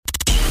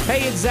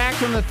Hey, it's Zach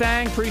from The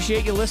Thang.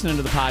 Appreciate you listening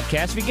to the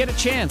podcast. If you get a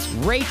chance,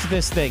 rate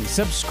this thing,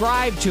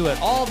 subscribe to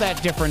it, all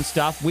that different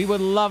stuff. We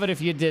would love it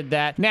if you did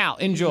that. Now,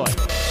 enjoy.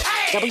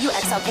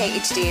 WXLK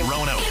HD.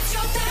 Rono. It's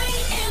your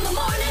thing in the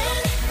morning.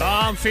 Oh,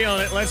 I'm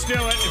feeling it. Let's do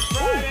it. It's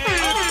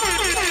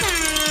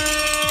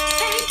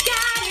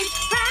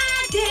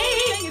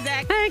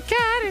Friday. Thank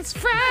God it's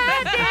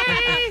Friday. Thank God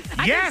it's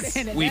Friday. Yes,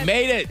 We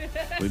made it.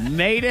 we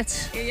made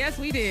it. Yes,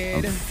 we I'm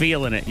did.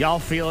 feeling it. Y'all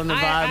feeling the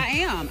vibe? I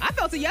am. I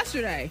felt it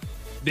yesterday.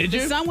 Did The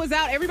you? sun was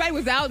out. Everybody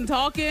was out and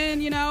talking,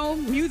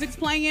 music's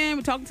playing.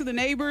 We're talking to the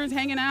neighbors,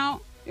 hanging out.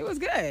 It was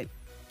good.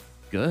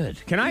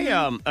 Good. Can I,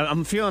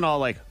 I'm feeling all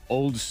like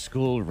old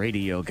school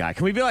radio guy.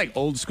 Can we be like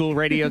old school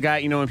radio guy?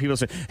 You know, when people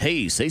say,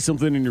 hey, say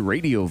something in your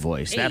radio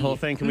voice. That whole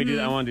thing. Can we do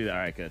that? I want to do that. All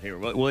right, good. Here,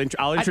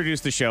 I'll introduce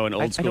the show in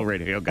old school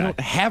radio I guy. don't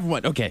have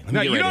one. Okay.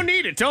 No, you don't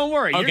need it. Don't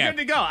worry. Okay. You're good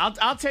to go.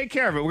 I'll take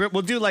care of it.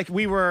 We'll do like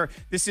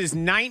this is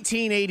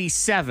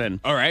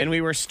 1987. All right. And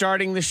we were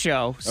starting the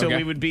show. So Okay.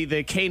 we would be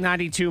the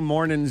K92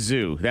 Morning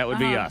Zoo. That would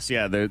be us.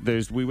 Yeah,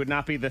 we would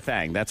not be the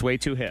Thang. That's way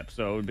too hip.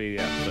 So it would be,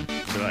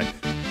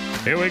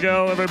 here we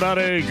go,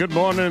 everybody. Good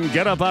morning.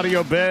 Get up out of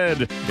your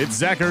bed. It's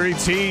Zachary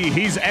T.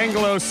 He's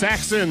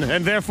Anglo-Saxon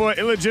and therefore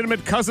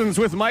illegitimate cousins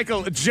with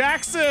Michael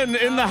Jackson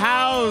in the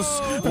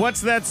house. What's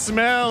that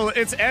smell?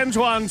 It's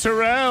Antoine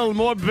Terrell.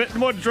 More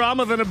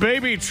drama than a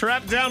baby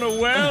trapped down a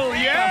well.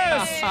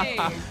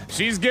 Yes.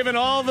 She's given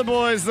all the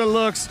boys the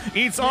looks,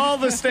 eats all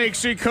the steak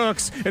she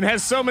cooks, and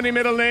has so many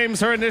middle names.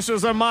 Her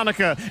initials are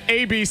Monica.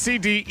 A, B, C,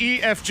 D, E,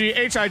 F, G,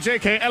 H, I, J,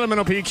 K, L, M, N,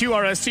 O, P, Q,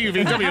 R, S, T, U,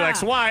 V, W,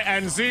 X, Y,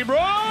 and Z. Bro.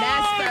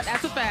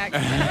 That's a fact.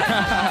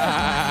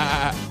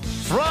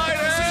 Friday!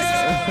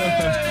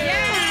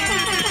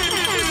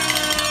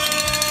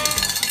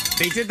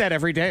 They did that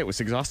every day. It was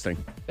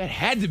exhausting. That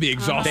had to be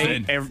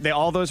exhausting.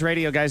 All those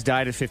radio guys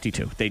died at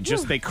 52. They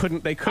couldn't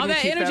All that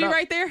keep energy that up.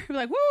 right there. We're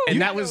like, woo.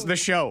 And that was the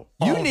show.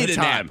 You all need the a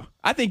time. nap.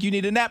 I think you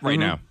need a nap right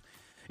now.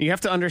 You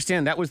have to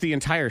understand that was the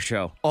entire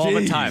show all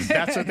the Jeez. time.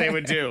 That's what they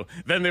would do.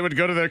 Then they would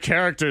go to their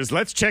characters.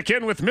 Let's check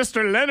in with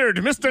Mr. Leonard.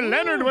 Mr.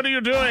 Leonard, what are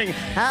you doing?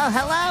 Oh,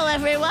 hello,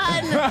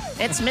 everyone.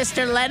 It's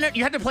Mr. Leonard.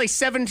 You had to play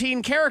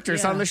 17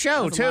 characters on the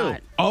show, that's a too.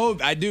 lot. Oh,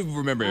 I do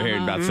remember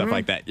hearing about stuff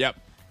like that. Yep.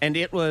 And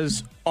it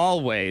was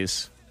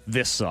always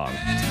this song.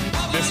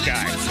 This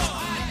guy.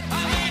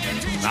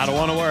 I don't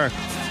want to work.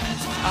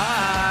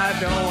 I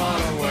don't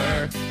want to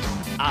work.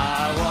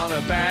 I want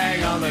to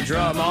bang on the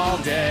drum all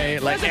day.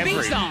 That's a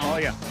beach song. Oh,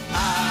 yeah.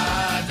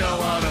 I don't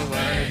want to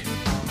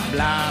work.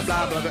 Blah,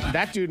 blah, blah, blah.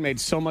 That dude made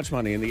so much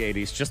money in the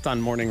 80s just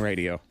on morning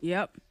radio.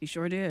 Yep, he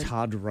sure did.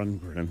 Todd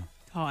Rundgren.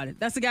 Todd.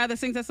 That's the guy that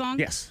sings that song?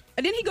 Yes.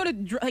 And didn't he go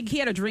to, he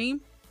had a dream?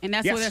 And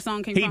that's Yes. where that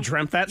song came He from?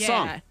 dreamt that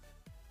song.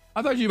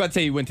 I thought you were about to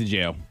say he went to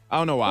jail. I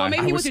don't know why. Well,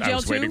 maybe he went to jail, I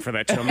was waiting too. for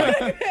that too. I'm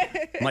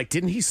like,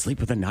 didn't he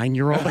sleep with a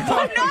 9-year-old? Like,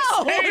 why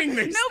are you saying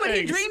these No, but he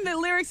things? dreamed the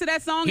lyrics to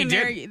that song, He and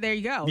did. there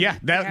you go. Yeah,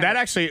 that Yeah.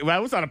 actually, I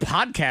was on a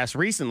podcast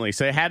recently.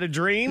 So he had a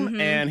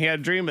dream, and he had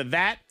a dream of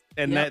that,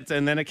 and Yep.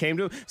 and then it came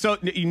to. So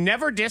you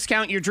never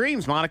discount your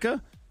dreams, Monica.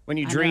 When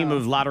you dream know.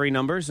 of lottery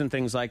numbers and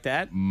things like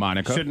that,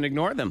 Monica. shouldn't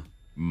ignore them.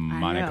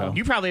 Monica. know.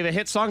 You probably have a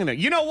hit song in there.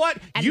 You know what?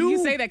 You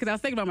say that because I was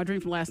thinking about my dream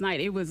from last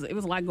night. It was a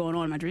lot going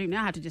on in my dream.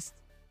 Now I have to just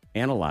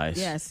analyze.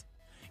 yes.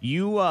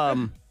 You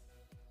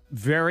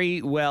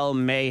very well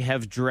may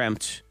have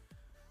dreamt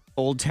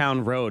Old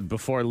Town Road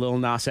before Lil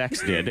Nas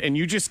X did, and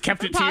you just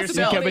kept it to Possibility.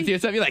 yourself. Kept it to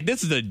yourself. You're like,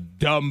 this is a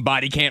dumb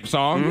body camp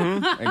song,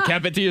 and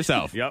kept it to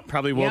yourself. Yep,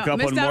 probably woke Yeah, up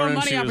one missed out on morning and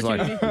money she was like,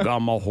 opportunity. got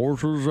my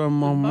horses and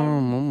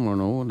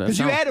my Because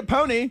you had a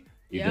pony.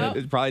 Yep.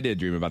 You probably did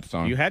dream about the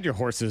song. You had your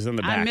horses in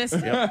the back. I missed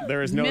it. Yep,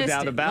 there is no Missed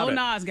doubt it. about Lil it.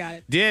 Nas got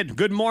it. Did.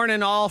 Good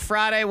morning, all.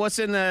 Friday. What's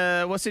in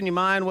your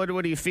mind? What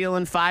are you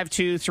feeling?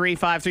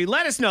 52353.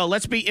 Let us know.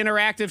 Let's be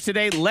interactive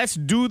today. Let's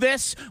do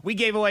this. We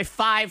gave away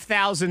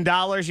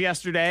 $5,000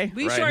 yesterday.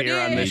 We right sure here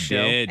on did. this We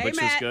show, did. which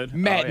Hey, was Matt. good.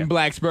 Matt Oh, yeah. in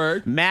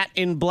Blacksburg. Matt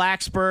in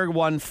Blacksburg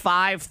won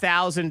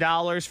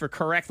 $5,000 for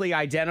correctly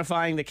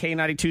identifying the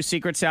K92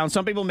 secret sound.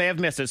 Some people may have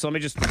missed it, so let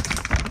me just...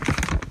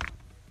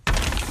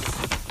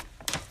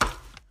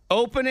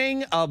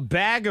 Opening a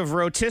bag of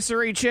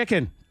rotisserie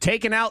chicken,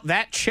 taking out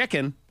that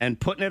chicken and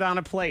putting it on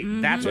a plate.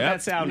 That's what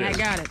that sound And I is.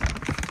 got it.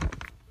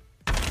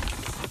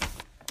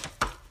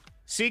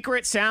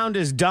 Secret sound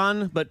is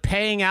done, but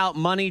paying out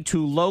money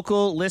to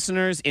local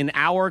listeners in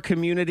our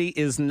community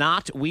is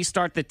not. We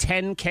start the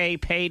 10K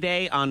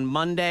payday on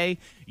Monday.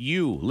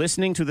 You,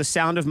 listening to the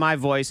sound of my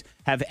voice,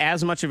 have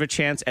as much of a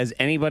chance as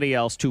anybody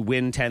else to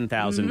win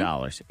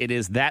 $10,000. It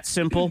is that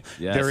simple.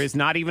 Yes. There is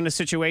not even a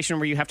situation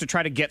where you have to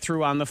try to get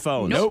through on the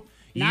phone. Nope.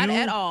 Not You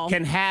at all.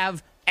 can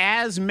have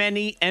as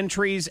many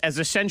entries as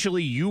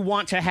essentially you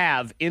want to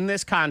have in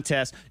this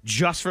contest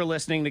just for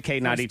listening to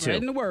K92.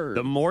 spreading the word.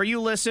 The more you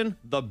listen,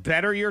 the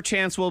better your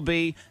chance will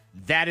be.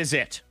 That is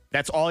it.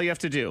 That's all you have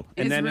to do.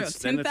 And then it's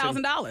then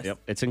 $10,000. Yep,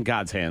 it's in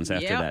God's hands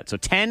after Yep. that. So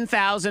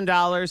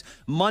 $10,000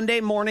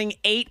 Monday morning,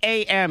 8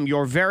 a.m.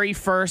 Your very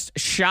first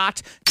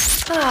shot.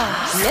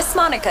 Miss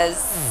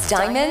Monica's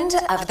Diamond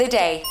of the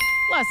Day.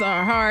 Bless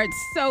her heart.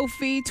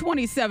 Sophie,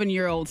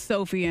 27-year-old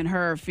Sophie and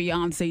her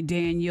fiance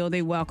Daniel,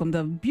 they welcomed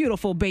a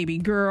beautiful baby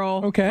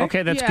girl.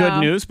 Okay, that's Yeah. good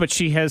news, but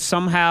she has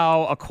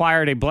somehow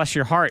acquired a bless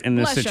your heart in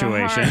this Bless her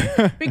situation.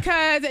 heart.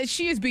 Because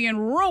she is being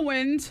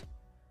ruined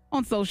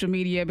on social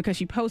media because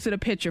she posted a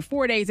picture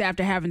 4 days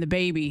after having the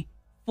baby,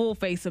 full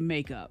face of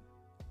makeup.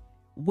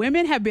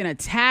 Women have been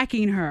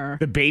attacking her.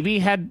 The baby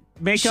had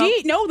makeup?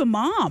 The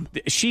mom.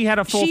 She had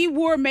a full... She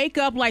wore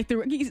makeup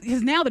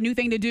because now the new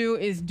thing to do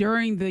is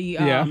during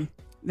the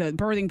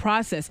birthing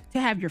process to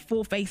have your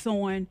full face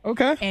on.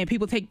 Okay. And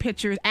people take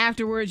pictures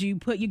afterwards. You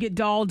get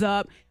dolled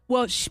up.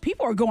 Well,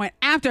 people are going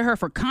after her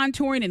for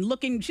contouring and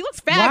looking. She looks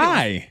fabulous.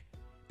 Why?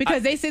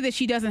 Because they say that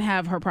she doesn't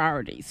have her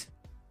priorities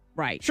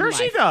right. Sure in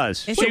she life.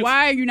 does. And so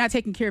why are you not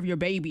taking care of your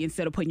baby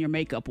instead of putting your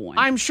makeup on?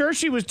 I'm sure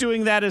she was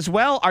doing that as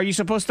well. Are you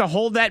supposed to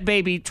hold that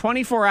baby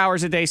 24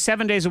 hours a day,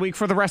 7 days a week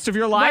for the rest of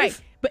your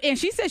life? Right. And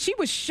she said she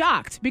was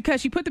shocked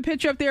because she put the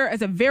picture up there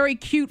as a very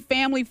cute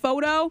family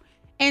photo,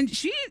 and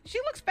she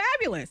looks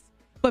fabulous.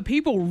 But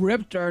people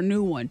ripped her a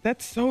new one.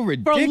 That's so For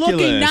ridiculous.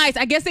 looking nice.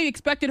 I guess they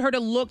expected her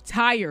to look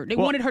tired. They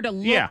wanted her to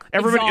look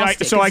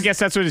exhausted. So I guess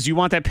that's what it is. You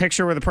want that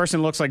picture where the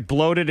person looks like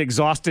bloated,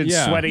 exhausted,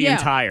 sweaty, and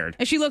tired.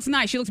 And she looks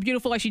nice. She looks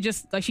beautiful, like she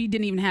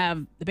didn't even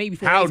have the baby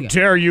 4 How days ago.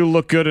 dare you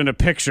look good in a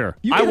picture?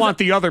 I want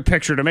the other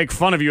picture to make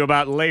fun of you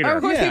about later.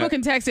 Of course, people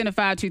can text in to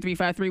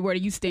 52353. Where do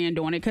you stand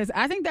on it? Because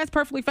I think that's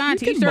perfectly fine. You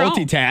To each can their own.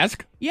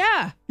 multitask.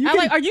 Yeah.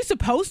 Are you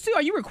supposed to?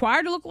 Are you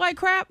required to look like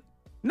crap?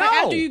 No. Like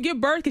after you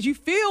give birth, because you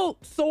feel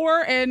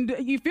sore and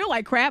you feel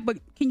like crap, but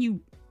can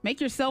you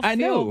make yourself I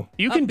feel know.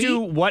 You can upbeat? do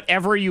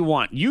whatever you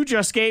want. You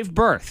just gave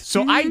birth,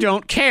 so I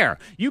don't care.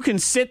 You can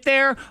sit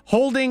there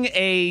holding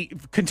a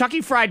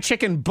Kentucky Fried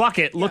Chicken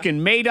bucket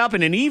looking made up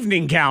in an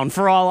evening gown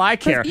for all I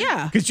care.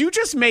 yeah. Because you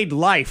just made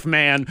life,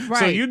 man. So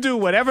Right. you do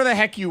whatever the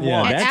heck you Yeah,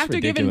 want. And that's after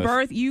giving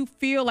ridiculous. birth, you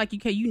feel like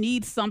you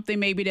need something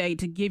maybe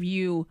to give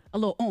you a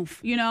little oomph,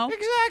 you know?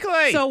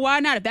 Exactly. So why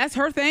not? If that's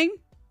her thing,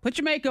 put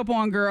your makeup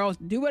on, girls.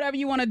 Do whatever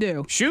you want to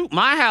do. Shoot,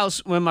 my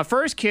house, when my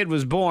first kid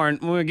was born,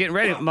 when we were getting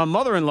ready, my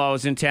mother-in-law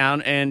was in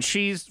town, and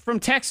she's from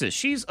Texas.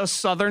 She's a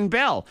Southern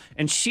belle.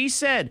 And she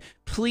said,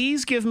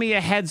 please give me a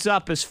heads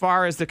up as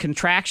far as the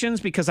contractions,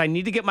 because I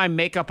need to get my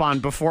makeup on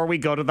before we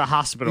go to the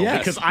hospital, Yes.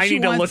 because I She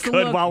need to look wants to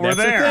good look- while we're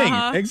That's there. the thing.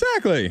 Uh-huh.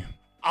 Exactly.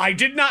 I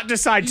did not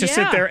decide to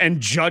sit Yeah. there and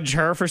judge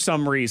her for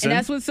some reason. And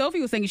that's what Sophie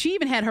was saying. She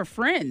even had her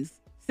friends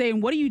saying,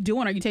 what are you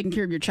doing? Are you taking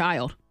care of your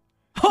child?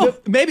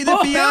 Maybe the they're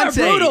fiance.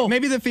 brutal.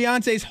 Maybe the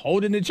fiance's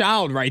holding the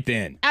child right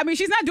then. I mean,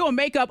 she's not doing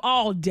makeup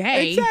all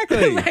day.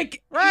 Exactly.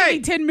 like, Right.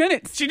 maybe 10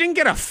 minutes. She didn't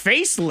get a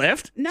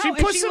facelift. No, she and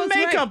put she some looks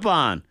makeup great.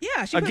 on.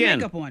 Yeah, she put Again,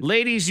 makeup on.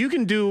 ladies, you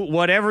can do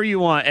whatever you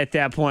want at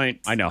that point.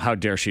 I know. How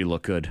dare she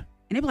look good?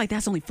 And they be like,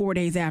 that's only 4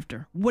 days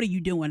after. What are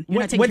you doing? You're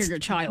not taking care of your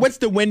child. What's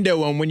the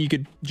window on when you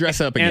could dress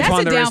up again?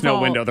 Antoine, a there is no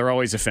downfall. window. They're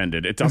always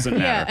offended. It doesn't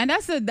matter. Yeah, and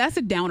that's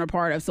a downer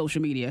part of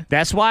social media.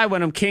 That's why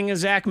when I'm king of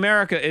Zach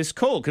America is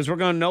cool, because we're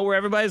going to know where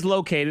everybody's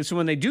located. So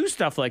when they do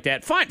stuff like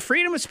that, fine,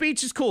 freedom of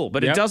speech is cool,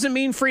 but it Yep. doesn't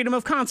mean freedom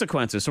of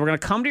consequences. So we're going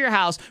to come to your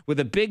house with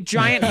a big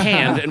giant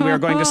hand, and we are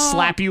going to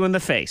slap you in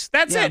the face.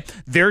 That's Yeah. it.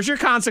 There's your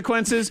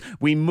consequences.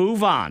 We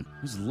move on.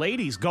 These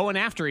ladies going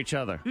after each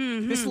other.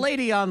 This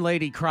lady on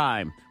lady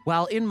crime,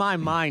 while in my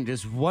mind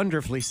is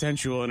wonderfully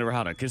sensual and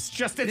erotic, it's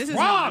just This is wrong.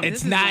 wrong.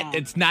 It's This is not. wrong.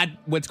 It's not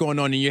what's going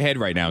on in your head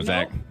right now,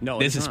 Zach. No,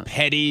 this it's is not.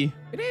 petty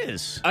It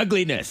is.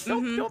 ugliness.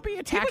 Don't be People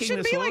attacking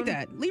shouldn't this be woman. like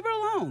that. Leave her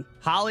alone.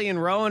 Holly in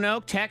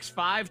Roanoke, text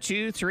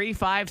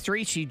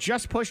 52353. She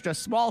just pushed a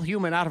small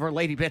human out of her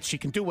lady bitch. She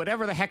can do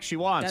whatever the heck she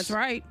wants. That's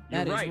right.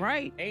 That is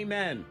right.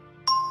 Amen.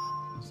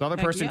 This other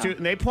Heck person, yeah. too,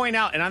 and they point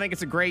out, and I think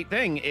it's a great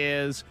thing,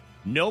 is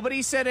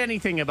nobody said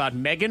anything about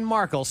Meghan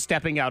Markle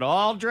stepping out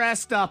all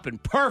dressed up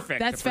and perfect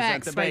That's to present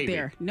facts the right baby.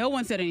 there. No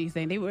one said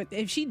anything. They would,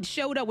 if she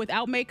showed up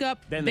without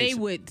makeup, Then they they-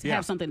 would yeah.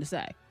 have something to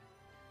say.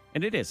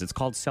 And it is. It's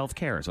called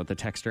self-care is what the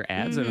texter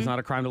adds, Mm-hmm. and it's not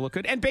a crime to look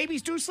good. And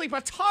babies do sleep a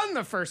ton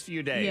the first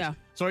few days. Yeah.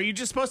 So are you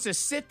just supposed to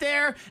sit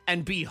there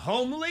and be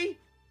homely?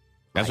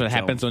 That's I what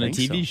happens on don't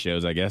the think TV so.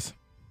 shows, I guess.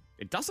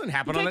 It doesn't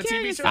happen You on a take care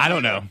of TV show. yourself. I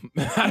don't know.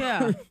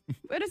 Yeah,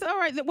 but it's all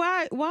right.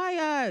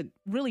 Why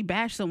really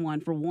bash someone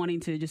for wanting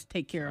to just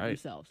take care of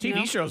themselves? you TV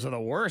know? shows are the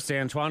worst,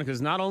 Antoine,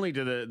 because not only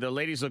do the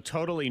ladies look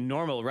totally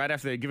normal right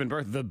after they've given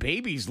birth, the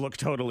babies look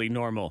totally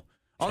normal.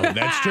 Oh,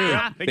 that's true.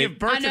 They give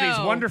birth I to these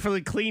know.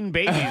 wonderfully clean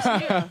babies.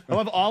 I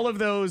love all of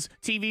those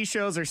TV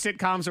shows or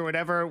sitcoms or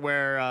whatever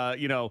where,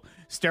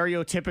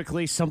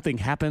 stereotypically something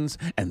happens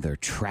and they're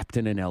trapped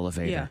in an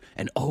elevator. Yeah.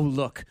 And oh,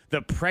 look,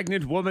 the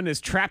pregnant woman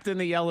is trapped in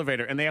the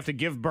elevator and they have to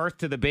give birth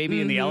to the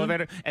baby in the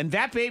elevator. And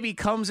that baby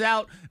comes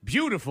out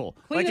beautiful.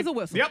 Clean as it- a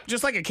whistle. Yep,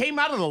 just like it came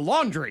out of the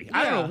laundry.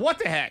 I don't Yeah. know what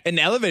the heck. And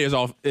the elevator's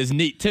is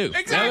neat too. The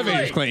Exactly.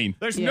 elevator's clean.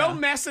 There's Yeah. no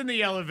mess in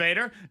the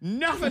elevator.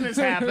 Nothing has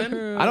happened.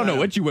 I don't know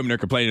what you women are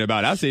complaining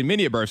about. I've seen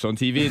many births on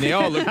TV and they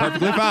all look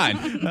perfectly fine.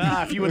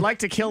 If you would like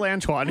to kill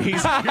Antoine,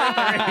 he's at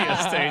your radio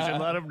station.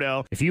 Let him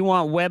know. If you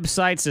want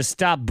websites to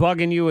stop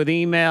bugging you with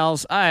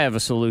emails, I have a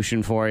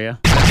solution for you.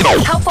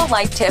 Helpful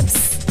life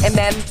tips. And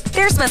then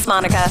there's Miss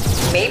Monica.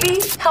 Maybe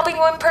helping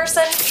one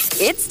person.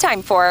 It's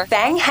time for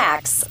Thang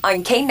Hacks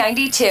on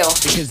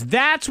K92. Because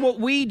that's what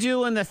we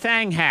do in the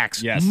Thang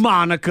Hacks. Yes.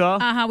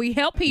 Monica. We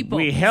help people.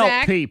 We help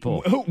Zach,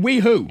 people.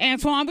 Who?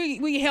 Antoine,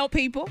 we help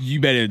people.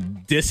 You better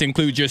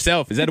disinclude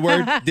yourself. Is that a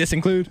word?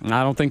 Disinclude?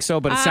 I don't think so,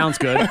 but it sounds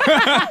good.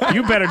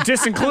 You better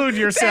disinclude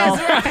yourself.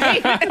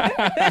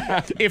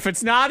 If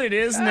it's not, it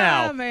is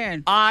now. Oh,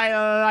 man. I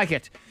like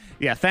it.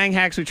 Yeah, Thang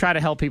Hacks, we try to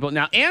help people.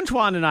 Now,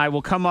 Antoine and I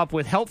will come up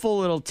with helpful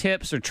little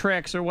tips or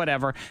tricks or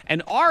whatever,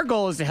 and our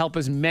goal is to help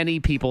as many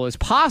people as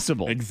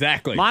possible.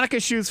 Exactly. Monica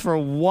shoots for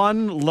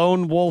one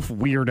lone wolf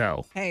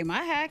weirdo. Hey,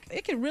 my hack,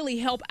 it can really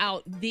help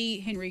out the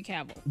Henry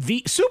Cavill.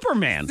 The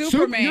Superman.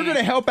 Superman. You're going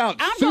to help out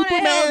I'm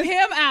Superman? going to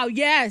help him out,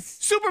 yes.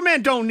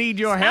 Superman don't need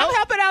your help. I'm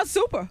helping out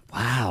Super.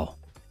 Wow.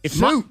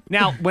 Soup.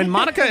 Now, when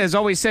Monica has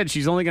always said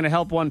she's only going to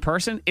help one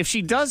person, if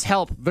she does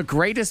help the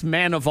greatest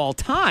man of all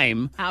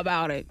time, How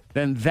about it?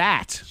 then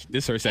that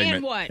This is her segment.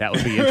 And what?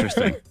 would be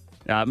interesting.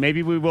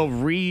 Maybe we will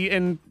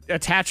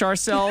attach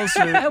ourselves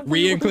or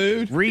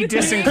Re-include?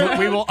 re-disinclude.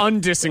 We will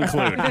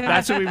undisinclude.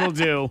 That's what we will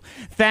do.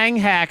 Thang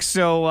Hacks.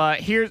 So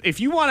here, if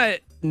you want to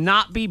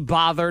not be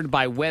bothered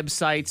by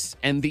websites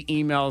and the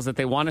emails that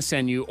they want to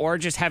send you, or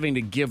just having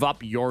to give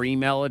up your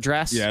email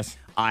address. Yes.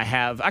 I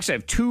have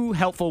two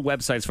helpful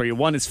websites for you.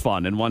 One is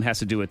fun, and one has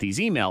to do with these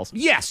emails.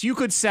 Yes, you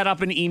could set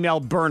up an email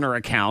burner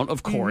account.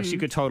 Of course, you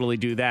could totally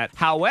do that.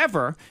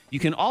 However, you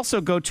can also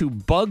go to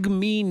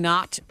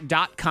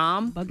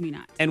bugmenot.com. Bug me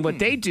not. And what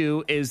they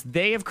do is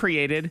they have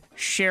created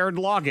shared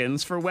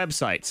logins for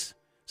websites.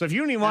 So if you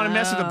don't even want to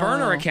mess with the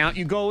burner account,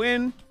 you go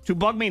in to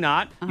Bug Me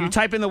Not, you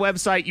type in the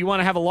website you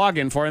want to have a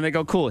login for, and they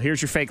go, cool,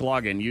 here's your fake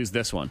login. Use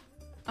this one.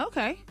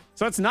 Okay.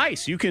 So it's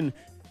nice. You can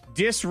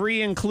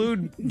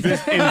re-include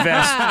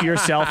invest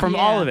yourself from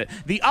all of it.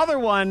 The other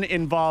one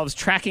involves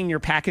tracking your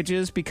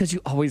packages because you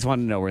always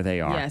want to know where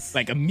they are. Yes.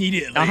 Like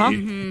immediately.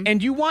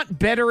 And you want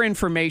better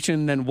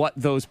information than what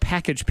those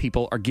package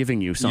people are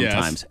giving you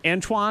sometimes. Yes.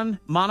 Antoine,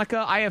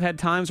 Monica, I have had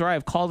times where I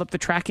have called up the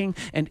tracking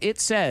and it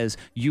says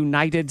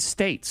United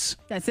States.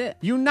 That's it.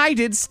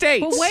 United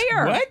States. But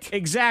where? What?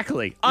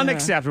 Exactly.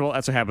 Unacceptable.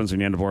 That's what happens when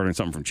you end up ordering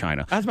something from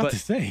China. I was about But to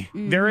say.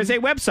 there is a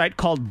website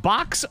called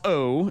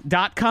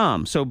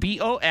boxo.com. So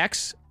BOXOH.com.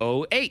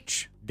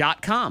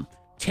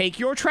 Take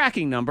your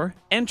tracking number,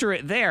 enter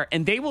it there,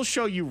 and they will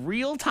show you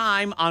real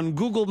time on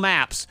Google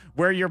Maps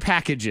where your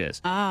package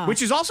is.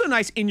 Which is also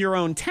nice in your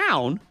own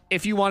town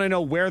if you want to know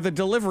where the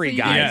delivery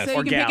guy Yes. so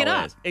or you can gal pick it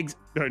up. is.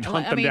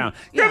 Hunt them mean, down.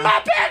 yeah. Get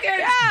my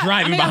package!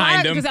 Driving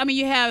behind them. Because,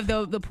 you have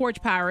the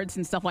porch pirates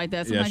and stuff like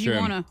that. Sometimes you sure.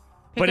 want to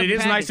But it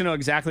is nice to know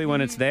exactly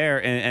when it's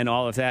there and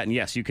all of that. And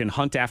yes, you can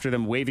hunt after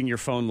them waving your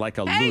phone like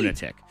a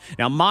lunatic.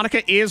 Now,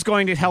 Monica is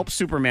going to help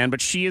Superman,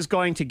 but she is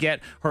going to get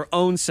her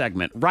own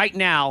segment. Right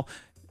now,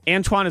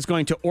 Antoine is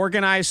going to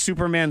organize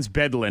Superman's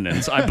bed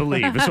linens, I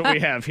believe, is what we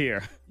have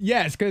here.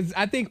 Yes, because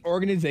I think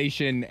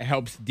organization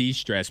helps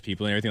de-stress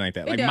people and everything like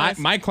that. It Like does.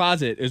 my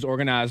closet is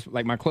organized,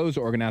 like my clothes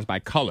are organized by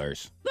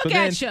colors. Look so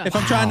then at ya. if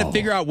I'm trying to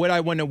figure out what I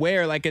want to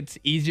wear, like it's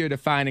easier to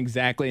find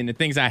exactly, and the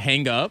things I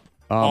hang up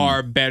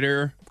are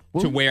better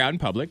to wear out in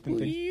public.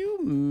 Will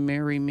you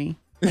marry me?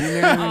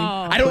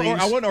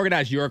 I wouldn't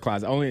organize your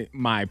closet, only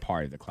my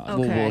part of the closet.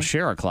 Okay. We'll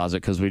share a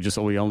closet because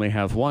we only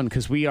have one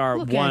because we are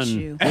Look at one.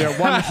 you. We are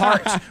one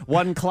heart,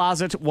 one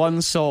closet,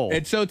 one soul.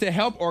 And so to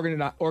help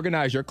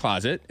organize your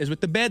closet is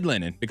with the bed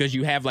linen, because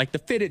you have like the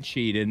fitted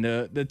sheet and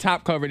the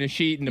top cover and the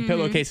sheet and the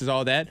pillowcases,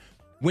 all that.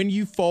 When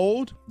you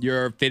fold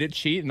your fitted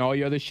sheet and all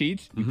your other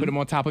sheets, you put them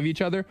on top of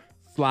each other,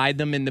 slide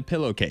them in the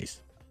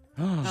pillowcase.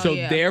 So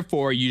yeah.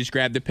 therefore, you just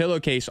grab the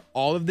pillowcase,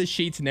 all of the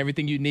sheets and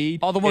everything you need.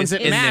 All the ones is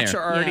that in match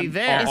there. are already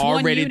there. It's all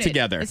one ready unit.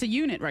 together. It's a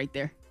unit right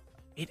there.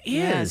 It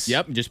is.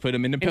 Yep, just put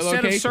them in the pillowcase. Instead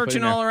of you put it searching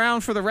in there. all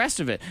around for the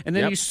rest of it. And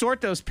then Yep. you sort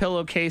those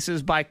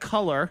pillowcases by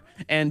color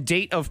and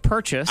date of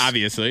purchase.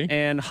 Obviously.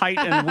 And height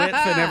and width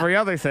and every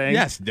other thing.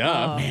 Yes,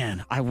 duh.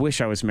 Man, I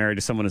wish I was married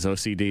to someone as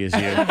OCD as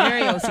you.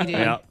 Very OCD.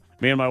 Yeah.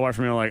 Me and my wife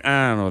are like,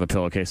 I don't know where the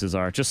pillowcases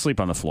are. Just sleep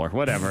on the floor.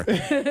 Whatever.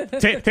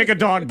 Take a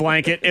dog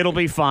blanket. It'll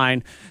be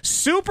fine.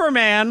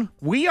 Superman,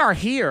 we are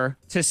here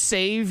to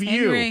save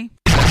you. Henry.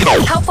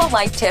 Helpful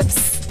life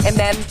tips. And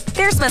then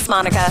there's Miss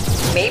Monica.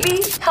 Maybe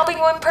helping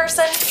one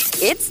person.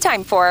 It's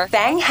time for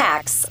Thang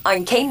Hacks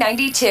on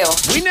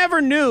K92. We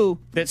never knew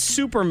that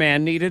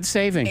Superman needed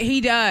saving.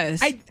 He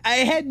does. I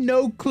had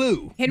no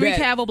clue. Henry that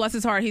Cavill, bless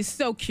his heart, he's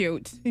so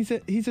cute. He's a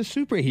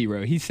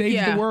superhero. He saves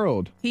Yeah. the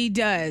world. He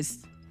does.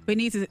 But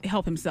he needs to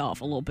help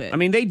himself a little bit. I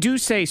mean, they do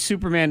say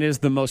Superman is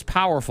the most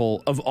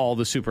powerful of all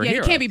the superheroes. yeah, he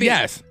can't be big.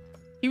 Yes.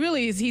 He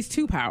really is. He's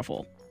too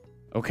powerful.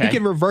 Okay. He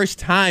can reverse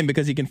time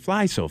because he can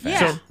fly so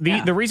fast. Yeah.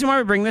 So the reason why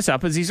we bring this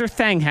up is these are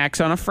Thang Hacks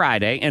on a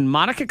Friday, and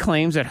Monica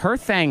claims that her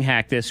Thang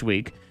Hack this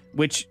week,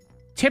 which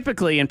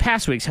typically in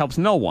past weeks helps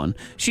no one.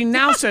 She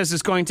now says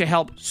it's going to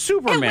help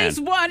Superman. At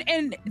least one.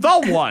 And The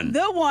one.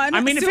 The one.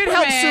 I mean, if it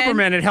helps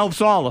Superman, it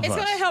helps all of It's us.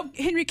 going to help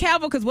Henry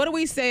Cavill because what do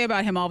we say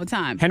about him all the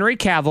time? Henry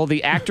Cavill,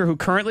 the actor who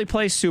currently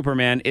plays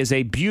Superman, is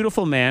a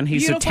beautiful man.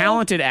 He's a Beautiful,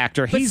 talented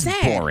actor. but He's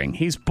sad. boring.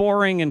 He's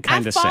boring and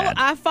kind of sad.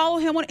 I follow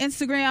him on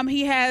Instagram.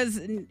 He has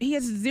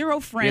 0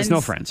 friends. He has no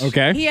friends.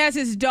 Okay. He has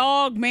his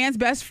dog, man's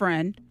best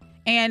friend,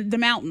 and the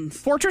mountains.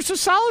 Fortress of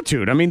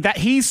Solitude. I mean,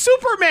 he's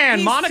Superman,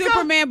 He's Monica.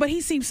 Superman, but he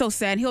seems so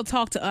sad. He'll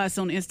talk to us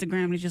on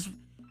Instagram and he just,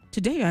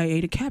 today I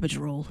ate a cabbage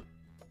roll.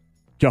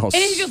 And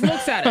he just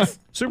looks at us.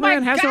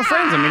 Superman has no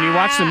friends. I mean, you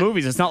watch the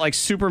movies. It's not like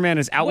Superman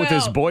is out with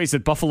his Well, boys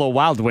at Buffalo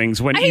Wild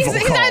Wings when He's evil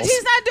calls.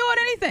 not doing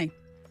anything.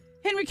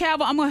 Henry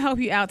Cavill, I'm going to help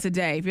you out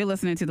today if you're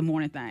listening to the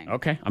morning thing.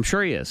 Okay, I'm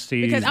sure he is.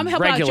 He's Because I'm going to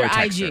help out regular your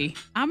texter. IG.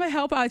 I'm going to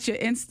help out your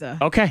Insta.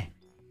 Okay.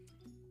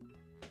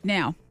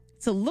 Now,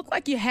 to look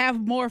like you have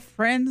more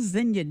friends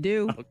than you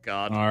do, Oh,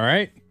 God. All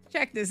right.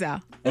 check this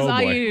out. This is Oh,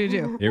 all boy. you need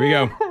to do. Here we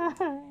go.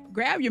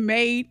 Grab your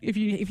maid if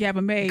you have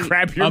a maid.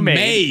 Grab your A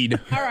maid.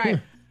 All right.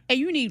 And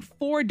you need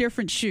 4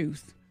 different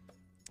shoes.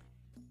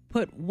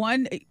 Put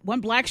one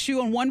black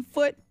shoe on one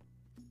foot.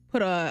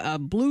 Put a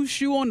blue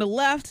shoe on the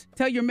left.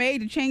 Tell your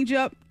maid to change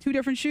up 2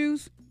 different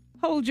shoes.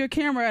 Hold your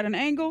camera at an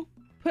angle.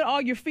 Put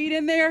all your feet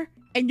in there.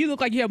 And you look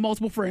like you have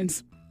multiple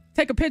friends.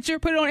 Take a picture.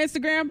 Put it on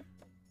Instagram.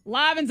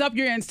 Livens up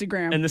your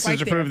Instagram. And this right is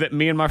to there. prove that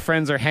me and my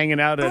friends are hanging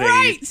out at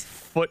Right. a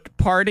foot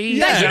party.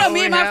 Yeah, Is you that know, what me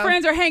we and my have?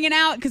 friends are hanging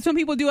out because some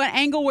people do an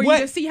angle where What?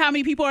 you just see how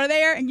many people are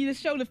there and you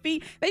just show the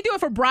feet. They do it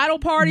for bridal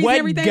parties and What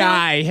everything.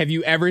 guy have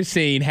you ever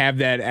seen have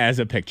that as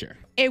a picture?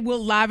 It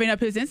will liven up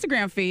his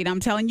Instagram feed.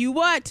 I'm telling you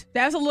what.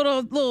 That's a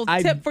little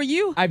I've- tip for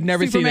you. I've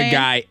never seen Superman. a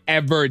guy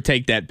ever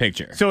take that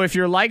picture. So if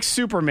you're like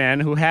Superman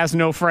who has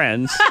no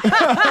friends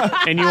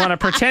and you want to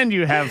pretend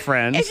you have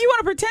friends, If you want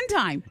to pretend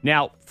time.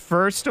 now,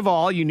 first of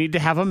all, you need to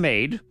have a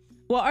maid.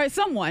 Well, or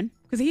someone.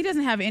 Because he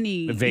doesn't have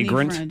any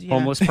Vagrant, any friend,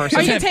 homeless person.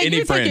 Or you Doesn't have take, any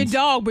you take your friends.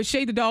 dog, but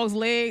shave the dog's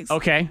legs.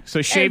 Okay,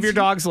 so shave your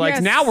dog's legs.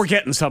 Yes. Now we're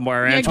getting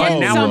somewhere, You're Antoine.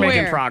 getting Now we're making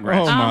somewhere. progress.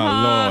 Oh,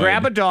 my Lord.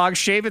 Grab a dog,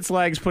 shave its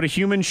legs, put a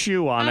human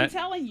shoe on I'm it.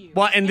 telling you.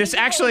 Well, and this you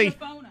hold actually, your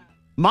phone up.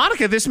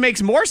 Monica, this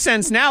makes more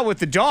sense now with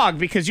the dog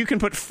because you can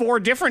put 4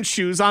 different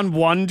shoes on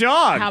one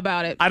dog. How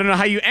about it? I don't know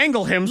how you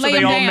angle him so Lay they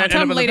him all down. met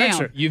Tell end him up in the lay down.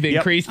 picture. You've Yep.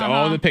 increased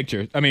all the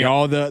pictures. I mean,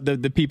 all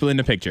the people in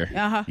the picture.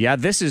 Uh-huh. Yeah,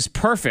 this is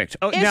perfect.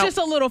 Oh, It's now, just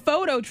a little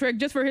photo trick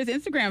just for his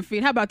Instagram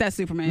feed. How about that,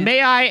 Superman?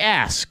 may I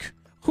ask,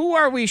 who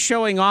are we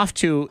showing off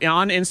to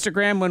on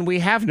Instagram when we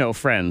have no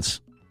friends?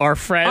 Our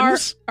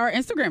friends? Our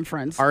Instagram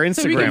friends. Our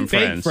So we Instagram can-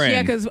 friends. friends.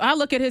 Yeah, because I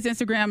look at his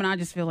Instagram and I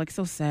just feel like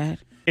so sad.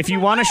 If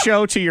you want to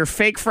show to your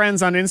fake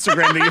friends on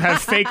Instagram that you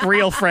have fake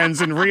real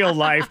friends in real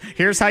life,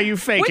 here's how you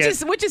fake Which it. is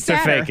to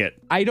sadder. fake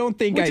it. I don't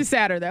think Which is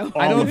sadder, though.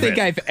 I All don't of think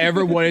it. I've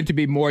ever wanted to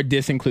be more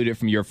disincluded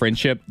from your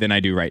friendship than I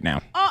do right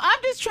now. Oh, I'm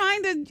just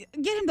trying to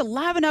get him to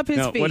liven up his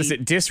No, feed. what is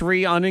it?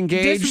 Disre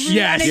unengaged? Disre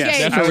Yes,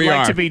 unengaged. that's I what would we like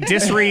are. to be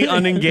Disre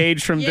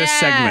unengaged from this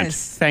segment.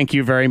 Yes. Thank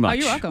you very Oh, much.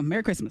 you're welcome.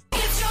 Merry Christmas.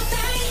 It's your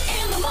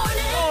thing in the morning.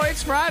 Oh,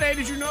 it's Friday.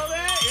 Did you know that?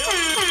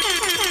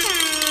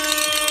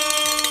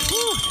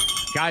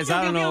 Guys,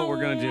 I don't know what we're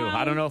going to do.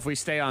 I don't know if we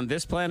stay on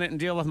this planet and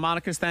deal with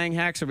Monica's Thang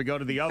Hacks or we go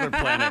to the other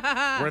planet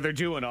where they're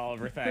doing all of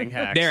her Thang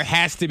Hacks. There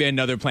has to be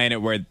another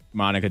planet where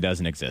Monica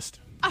doesn't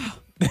exist.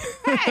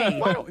 Hey.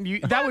 Why don't you,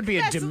 that would be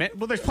a dimension.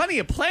 Well, there's plenty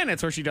of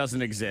planets where she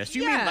doesn't exist.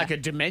 You mean Yeah. like a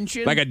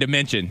dimension? Like a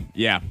dimension.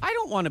 Yeah. I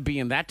don't want to be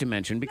in that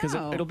dimension because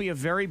No. it'll be a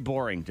very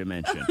boring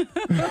dimension. I like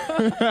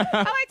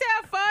to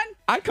have fun.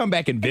 I'd come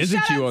back and visit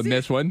shout you out on to-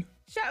 this one.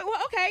 Well,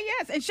 okay,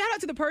 yes. And shout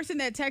out to the person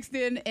that texted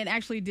in and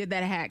actually did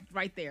that hack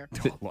right there.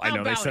 Well, I How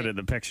know they about said it? it in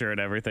the picture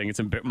and everything. It's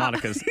in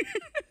Monica's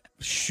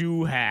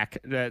shoe hack.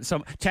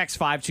 Some text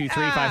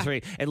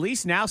 52353. At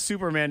least now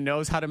Superman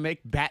knows how to make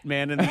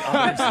Batman and the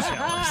others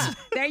jealous.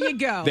 There you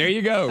go. There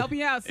you go. Help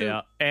you out, Sue.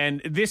 Yeah, and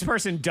this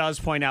person does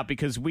point out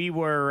because we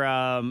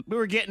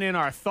were getting in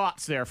our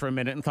thoughts there for a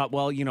minute and thought,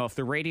 well, you know, if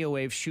the radio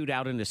waves shoot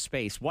out into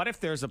space, what if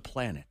there's a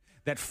planet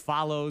that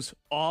follows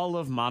all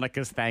of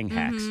Monica's Thang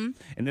hacks?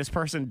 And this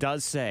person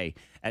does say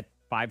at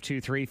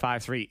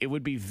 52353, it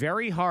would be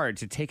very hard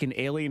to take an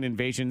alien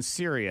invasion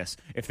serious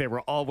if they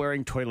were all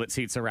wearing toilet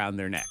seats around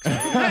their necks.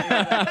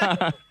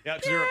 Yeah,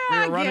 'cause we were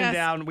I running guess.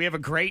 down. We have a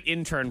great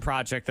intern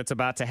project that's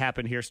about to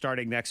happen here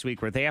starting next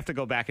week where they have to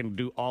go back and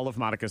do all of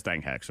Monica's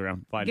Thang hacks. We're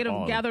gonna find Get all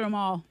them, of them. gather them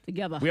all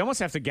together. We almost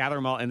have to gather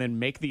them all and then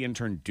make the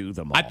intern do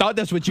them all. I thought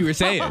that's what you were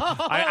saying.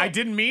 I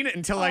didn't mean it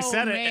until I Oh,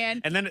 said man.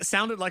 it, and then it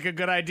sounded like a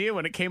good idea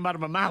when it came out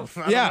of my mouth.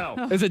 I Yeah. don't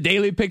know. There's a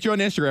daily picture on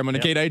Instagram on the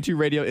K92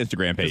 Radio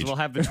Instagram page. We'll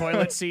have the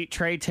toilet seat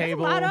tray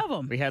table. lot of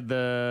 'em. We had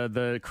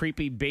the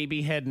creepy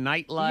baby head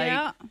nightlight.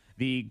 Yeah.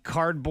 The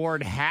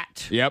cardboard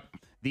hat. Yep.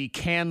 The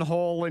can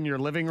hole in your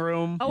living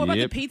room. Oh, what about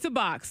Yep. the pizza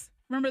box?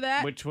 Remember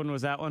that? Which one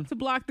was that one? To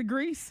block the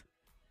grease.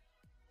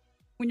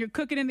 When you're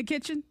cooking in the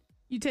kitchen,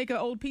 you take an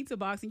old pizza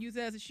box and use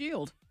it as a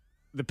shield.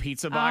 The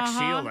pizza box Uh-huh.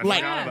 shield. I Like,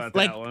 forgot about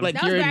like, that one. like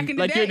That was you're back in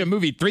the you're in day. the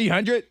movie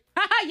 300.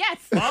 yes.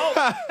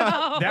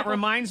 That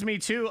reminds me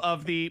too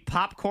of the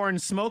popcorn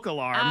smoke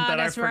alarm that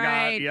I that's forgot.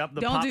 right. Yep,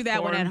 the Don't do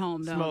that one popcorn at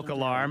home. No, Smoke don't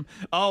do alarm.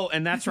 Oh,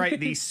 and that's right,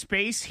 the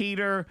space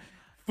heater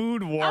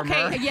food warmer.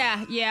 Okay.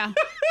 Yeah.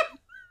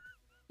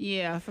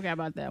 Yeah, I forgot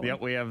about that one.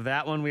 Yep, we have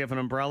that one. We have an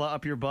umbrella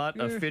up your butt,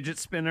 a fidget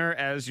spinner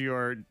as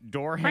your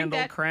door handle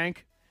that.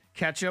 crank,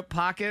 ketchup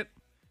pocket,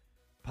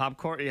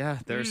 popcorn. Yeah,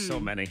 there's so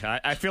many.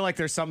 I feel like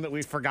there's some that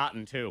we've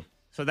forgotten too.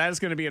 So that is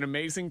going to be an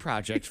amazing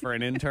project for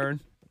an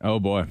intern. Oh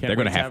boy, Can't they're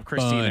going wait to have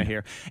Christina fun.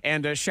 here.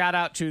 And a shout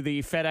out to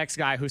the FedEx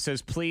guy who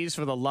says, please,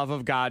 for the love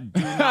of God,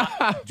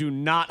 do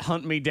not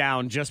hunt me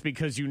down just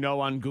because you know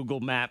on Google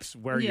Maps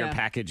where your Yeah.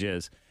 package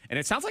is. And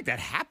it sounds like that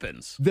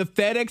happens. The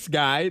FedEx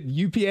guy,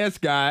 UPS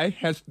guy,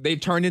 they've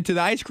turned into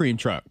the ice cream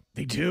truck.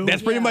 They do.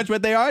 That's pretty much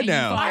what they are And you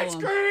now. follow Ice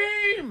them.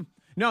 cream.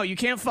 No, you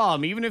can't follow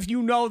him, even if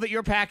you know that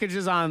your package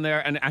is on there.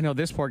 And I know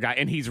this poor guy,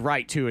 and he's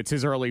right, too. It's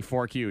his early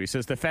 4Q. He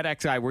says, the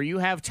FedEx guy, where you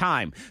have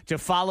time to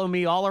follow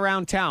me all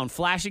around town,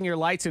 flashing your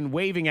lights and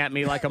waving at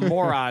me like a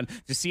moron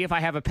to see if I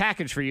have a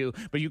package for you,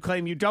 but you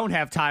claim you don't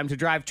have time to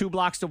drive 2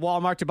 blocks to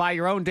Walmart to buy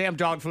your own damn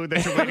dog food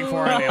that you're waiting for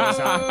on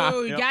Amazon.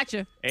 Oh, Yep.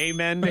 gotcha.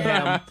 Amen to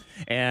him.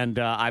 And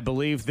I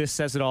believe this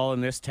says it all in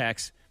this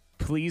text.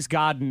 Please,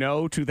 God,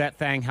 no to that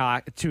thang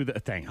hawk. To the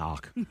thang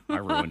hawk. I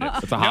ruined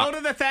it. a hawk. No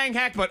to the thang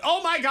hack, but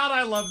oh my God,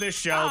 I love this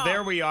show.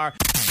 There we are.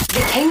 The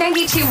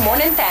K92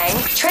 Morning Thang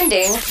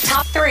trending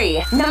top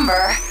 3.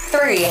 Number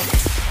 3.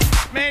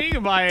 Man, you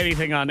can buy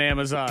anything on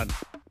Amazon.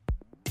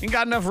 You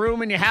got enough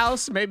room in your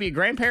house? Maybe your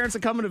grandparents are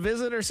coming to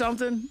visit or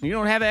something? You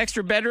don't have an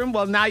extra bedroom?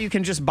 Well, now you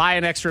can just buy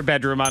an extra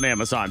bedroom on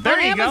Amazon. There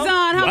On you go.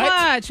 Amazon, how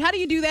What? much? How do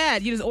you do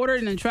that? You just order it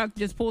and the truck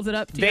just pulls it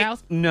up to your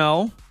house?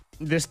 No.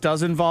 This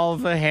does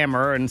involve a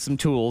hammer and some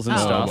tools and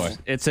stuff. boy.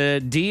 It's a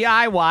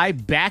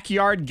DIY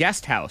backyard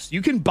guest house.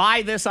 You can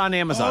buy this on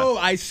Amazon. Oh,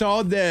 I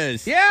saw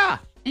this. Yeah.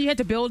 And you had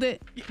to build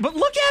it? But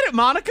look at it,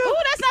 Monica. Oh,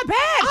 that's not bad.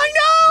 I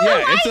know.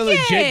 Yeah, it's a like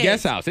legit it.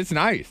 guest house. It's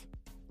nice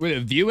with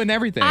a view and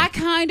everything. I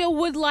kind of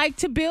would like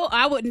to build.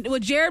 I wouldn't. Well,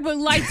 Jared would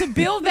like to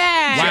build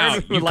that. wow,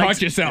 Jared you would like caught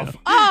to- yourself.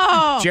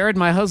 Oh, Jared,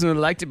 my husband,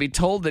 would like to be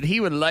told that he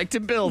would like to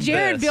build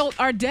Jared this. built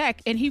our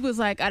deck, and he was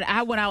like,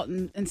 I went out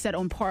and set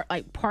on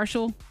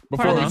partial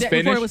Before part of it the was deck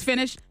before finished? it was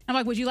finished. I'm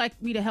like, would you like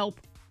me to help?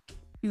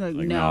 He's like,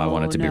 no, I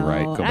want it to be no.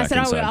 right. Go And I back said,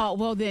 inside. oh,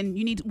 well, then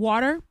you need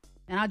water,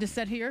 and I'll just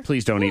sit here.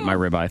 Please don't eat my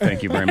ribeye.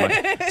 Thank you very much.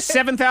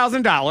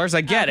 $7,000.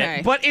 I get Okay.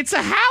 it. But it's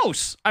a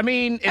house. I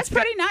mean, That's it's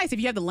pretty nice if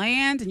you have the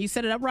land and you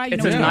set it up right. You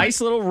It's know a what- nice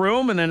little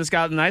room, and then it's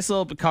got a nice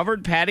little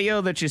covered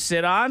patio that you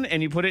sit on,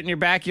 and you put it in your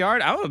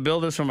backyard. I want to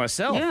build this for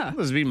myself. Yeah.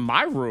 This would be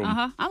my room.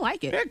 I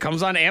like it. Yeah, it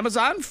comes on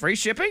Amazon, free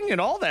shipping,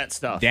 and all that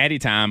stuff. Daddy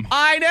time.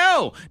 I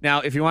know. Now,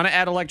 if you want to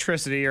add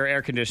electricity or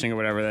air conditioning or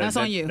whatever, That's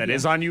on you. That Yeah.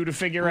 is on you to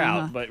figure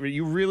out. But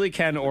you really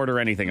can order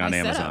anything on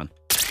Nice setup. Amazon.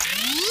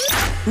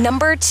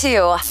 Number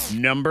 2.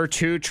 Number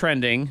 2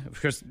 trending,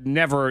 because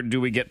never do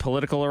we get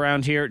political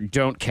around here.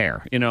 Don't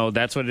care. You know,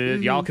 that's what it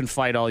is. Y'all can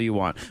fight all you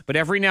want. But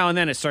every now and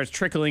then it starts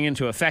trickling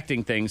into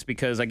affecting things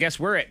because I guess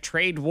we're at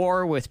trade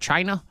war with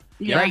China.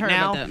 Yeah, I right heard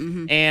now, about that.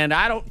 Mhm. and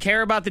I don't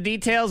care about the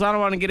details. I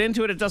don't want to get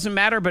into it. It doesn't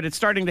matter, but it's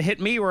starting to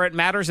hit me where it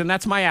matters, and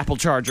that's my Apple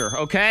charger.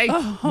 Okay,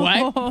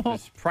 What?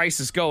 This price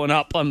is going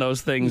up on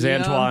those things, Yeah.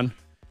 Antoine,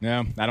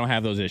 No, I don't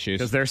have those issues.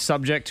 because they're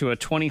subject to a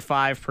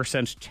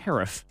 25%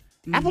 tariff.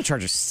 Apple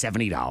charger's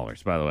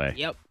 $70, by the way.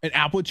 Yep. An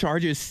Apple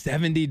charger is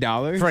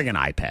 $70. Friggin'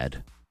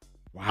 iPad.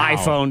 Wow.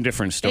 iPhone,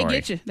 different They story.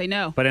 get you. They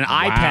know. But an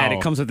Wow. iPad, it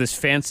comes with this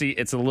fancy,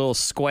 it's a little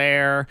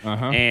square,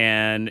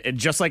 and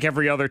just like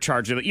every other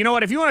charger. You know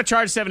what? If you want to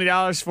charge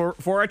 $70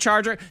 for a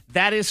charger,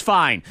 that is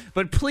fine.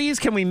 But please,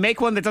 can we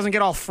make one that doesn't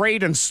get all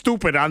frayed and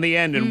stupid on the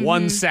end in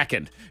 1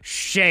 second?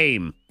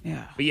 Shame.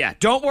 Yeah. But yeah,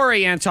 don't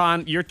worry,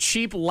 Anton. Your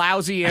cheap,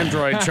 lousy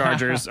Android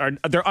chargers they're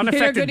good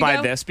unaffected to by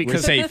go? this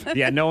because We're safe.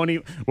 Yeah, no one.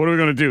 What are we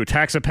gonna do?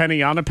 Tax a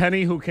penny on a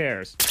penny? Who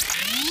cares?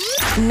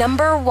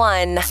 Number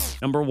 1.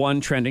 Number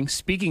 1 trending.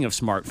 Speaking of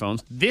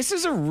smartphones, this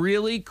is a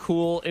really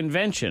cool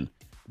invention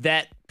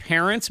that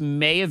parents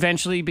may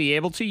eventually be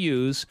able to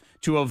use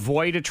to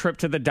avoid a trip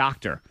to the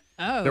doctor.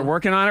 Oh. They're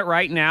working on it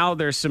right now.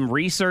 There's some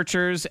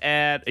researchers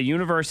at a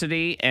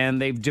university,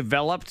 and they've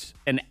developed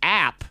an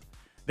app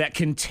that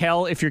can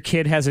tell if your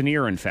kid has an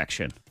ear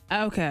infection,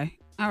 Okay.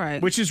 All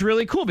right. which is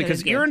really cool because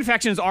is good. ear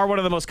infections are one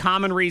of the most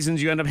common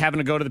reasons you end up having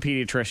to go to the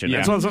pediatrician.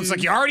 Yeah. It's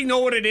like you already know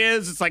what it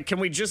is. It's like, can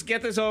we just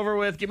get this over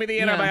with? Give me the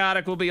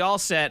antibiotic. We'll be all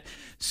set.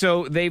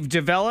 So they've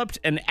developed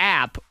an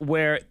app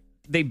where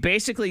they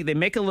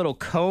make a little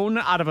cone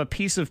out of a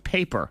piece of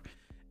paper.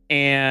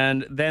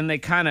 And then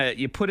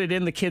you put it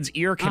in the kid's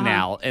ear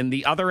canal, and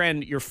the other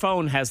end, your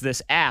phone has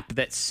this app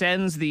that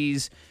sends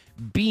these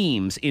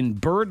beams in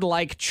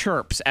bird-like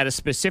chirps at a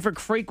specific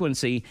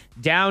frequency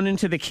down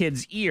into the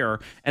kid's ear,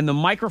 and the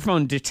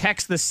microphone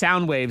detects the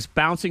sound waves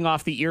bouncing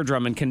off the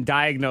eardrum and can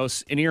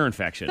diagnose an ear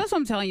infection. That's what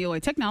I'm telling you.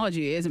 Like,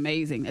 technology is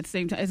amazing. At the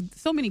same time,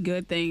 it's so many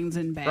good things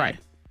and bad. Right.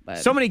 But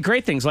So many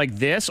great things like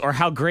this, or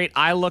how great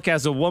I look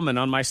as a woman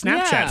on my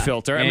Snapchat Yeah.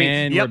 filter.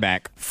 And we're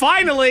back.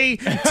 Finally,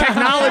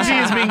 technology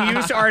is being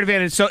used to our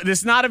advantage. So this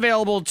is not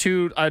available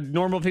to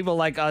normal people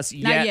like us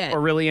yet. or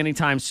really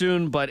anytime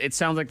soon, but it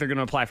sounds like they're going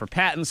to apply for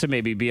patents to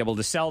maybe be able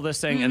to sell this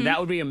thing, and that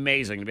would be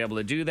amazing to be able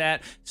to do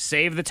that,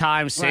 save the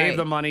time, save Right.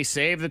 the money,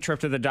 save the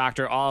trip to the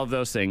doctor, all of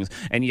those things.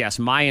 And yes,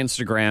 my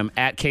Instagram,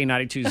 at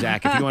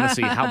K92Zach, if you want to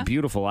see how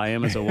beautiful I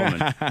am as a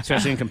woman,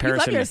 especially in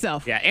comparison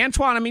yourself. to... Yeah,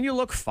 Antoine, I mean, you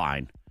look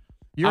fine.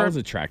 I was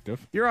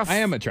attractive. I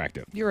am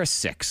attractive. You're a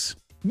 6.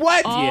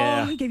 What? Oh,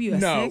 Yeah. he gave you a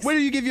No. 6. What do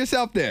you give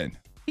yourself then?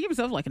 He gave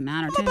himself like a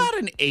 9 or I'm 10. about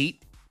an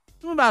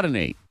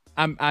 8.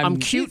 I'm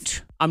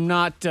cute. I'm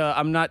not,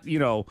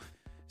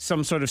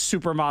 some sort of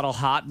supermodel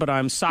hot, but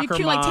I'm soccer You're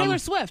cute mom. like Taylor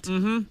Swift.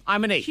 I'm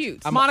an 8.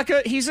 Cute.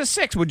 Monica, he's a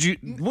 6. Would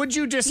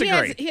you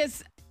disagree? He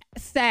has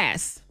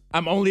sass.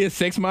 I'm only a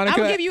 6, I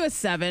Monica. would give you a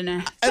 7, 7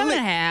 At and a le-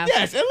 half.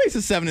 Yes, at least a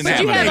 7.5. But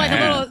you have like a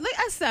 7.5. little,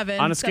 a 7.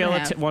 On a scale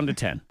of 7.5. 1 to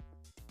 10.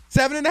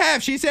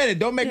 7.5. She said it.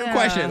 Don't make her Yeah.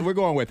 question. We're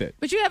going with it.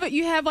 But you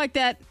have like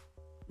that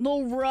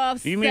little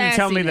rough. You mean to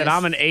tell me that sassiness.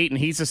 I'm an 8 and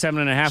he's a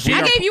 7.5?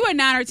 I gave you a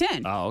 9 or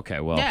 10. Oh,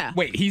 okay. Well, Yeah.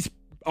 Wait, he's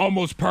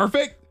almost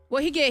perfect?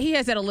 Well, he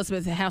has that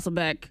Elizabeth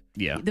Hasselbeck.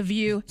 Yeah. The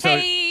View. So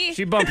Hey.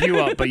 she bumped you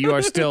up, but you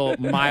are still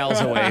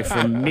miles away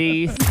from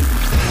me. Fork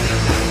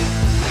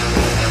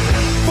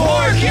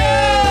you!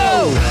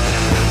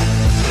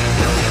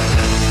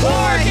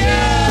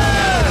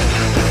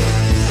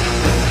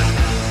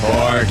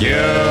 Fork you!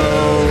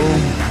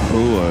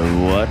 Who or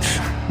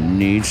what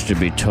needs to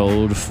be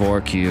told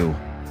fork you?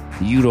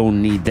 You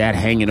don't need that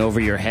hanging over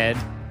your head.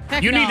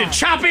 Heck You no. need to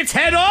chop its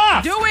head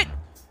off! Do it.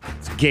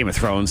 Game of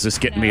Thrones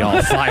just getting me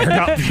all fired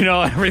up.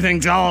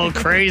 Everything's all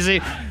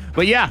crazy.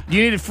 But yeah,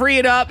 you need to free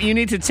it up. You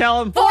need to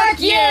tell him, Fork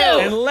you!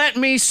 And let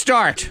me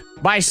start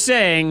by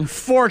saying,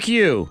 fork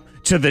you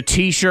to the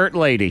T-shirt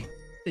lady.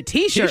 The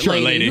T-shirt, T-shirt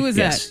lady. lady. Who is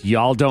Yes,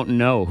 y'all don't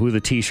know who the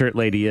T-shirt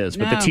lady is,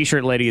 but the No.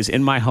 T-shirt lady is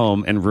in my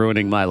home and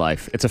ruining my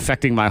life. It's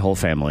affecting my whole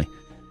family.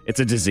 It's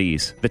a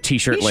disease. The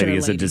T-shirt T-shirt lady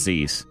is a lady.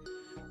 disease.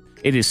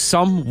 It is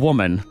some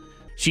woman.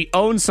 She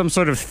owns some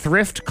sort of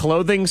thrift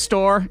clothing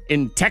store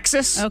in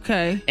Texas. that?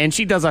 Okay. And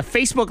she does a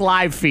Facebook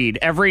Live feed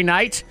every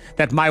night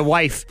that my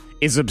wife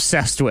is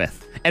obsessed with.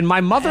 And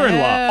my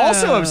mother-in-law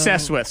also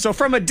obsessed with. So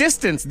from a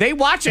distance, they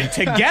watch it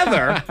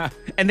together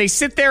and they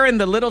sit there in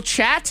the little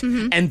chat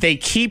and they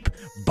keep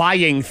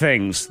buying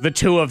things, the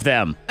two of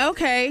them.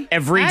 Okay.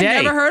 Every I've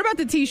day. never heard about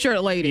the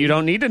T-shirt lady. You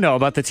don't need to know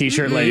about the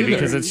T-shirt lady either.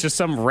 because it's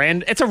just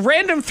it's a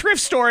random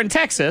thrift store in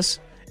Texas.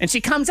 And she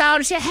comes out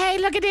and she says, hey,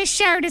 look at this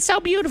shirt. It's so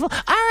beautiful.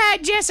 All right,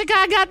 Jessica,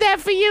 I got that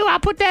for you. I'll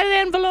put that in an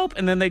envelope.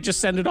 And then they just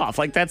send it off.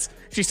 Like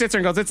she sits there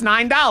and goes, it's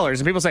 $9.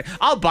 And people say,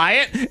 I'll buy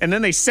it. And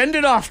then they send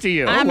it off to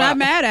you. I'm not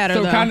mad at her,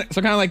 So though. kind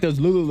of like those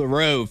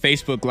LuLaRoe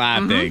Facebook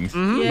Live things, but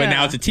Yeah.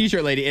 now it's a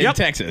T-shirt lady in Yep.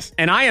 Texas.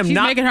 And I am She's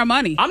not making her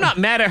money. I'm not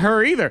mad at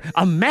her either.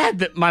 I'm mad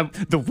that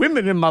the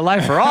women in my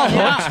life are all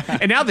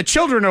hooked. And now the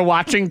children are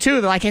watching too.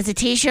 They're like, is the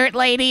T-shirt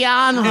lady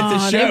on? It's a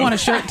Oh, show. they want a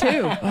shirt,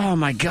 too. Oh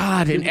my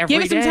God. And every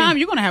Give it some day, time.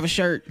 You're going to have a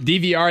shirt.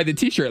 DVR the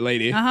T-shirt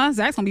lady. Uh-huh.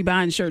 Zach's going to be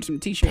buying shirts from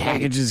the T-shirt lady.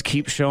 packages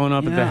keep showing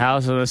up at the Yeah.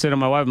 house. And I say to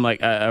my wife, I'm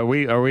like, are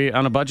we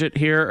on a budget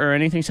here or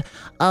anything? She said,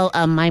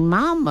 my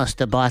mom must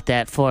have bought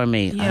that for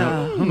me.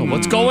 Yeah. I don't know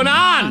what's going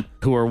on.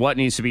 Who or what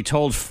needs to be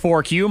told?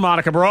 Fork you,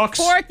 Monica Brooks.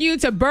 Fork you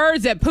to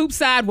birds that poop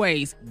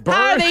sideways.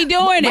 How are they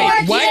doing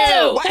it?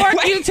 What?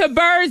 Fork you to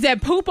birds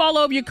that poop all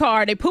over your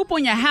car. They poop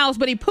on your house,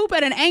 but they poop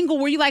at an angle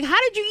where you're like, how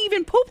did you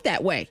even poop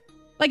that way?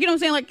 Like, you know what I'm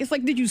saying? Like, it's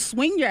like, did you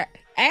swing your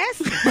ass?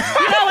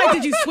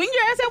 Did you swing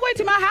your ass that way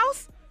to my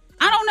house?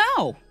 I don't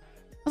know.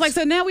 I was like,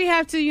 so now we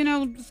have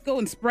to, just go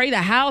and spray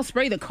the house,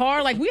 spray the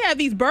car. Like, we have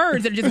these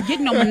birds that are just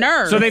getting on my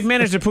nerves. So they've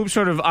managed to poop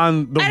sort of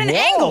on the at an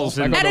angle. walls.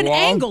 and- At on an the wall?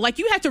 angle. Like,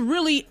 you have to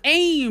really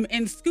aim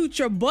and scoot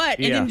your butt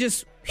and Yeah. then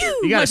just, phew,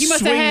 You gotta like you must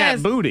swing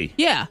have that booty.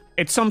 Yeah.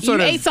 It's some You sort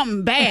of... ate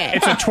something bad.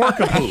 It's a twerk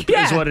poop is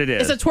Yeah. what it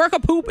is. It's a twerk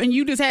poop, and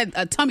you just had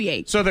a tummy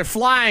ache. So they're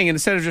flying, and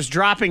instead of just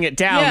dropping it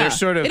down, Yeah. they're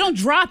sort of... They don't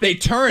drop it. They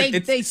turn. They,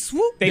 It's- they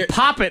swoop. They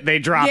pop it, they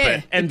drop Yeah,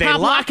 it, and they they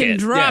pop, lock lock, and it.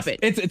 drop Yes. it.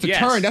 It's a Yes.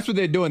 turn. That's what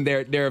they're doing.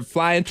 They're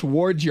flying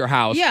towards your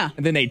house. Yeah.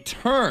 And then they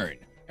turn.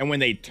 And when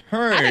they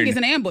turn, I think it's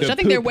an ambush. the I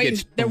think they're poop waiting.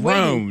 gets They're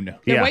thrown. waiting.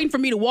 They're Yeah. waiting for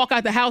me to walk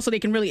out the house so they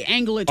can really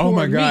angle it Oh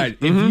toward my God!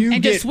 me. If you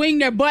And get just swing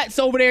their butts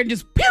over there and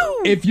just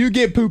pew if you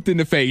get pooped in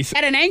the face,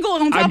 at an angle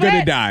on top I'm of gonna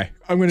that. die.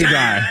 I'm gonna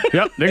die.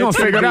 Yep, they're gonna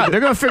figure it out. They're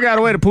gonna figure out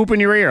a way to poop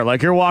in your ear,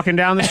 like you're walking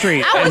down the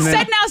street. I was and then-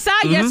 sitting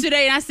outside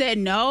yesterday and I said,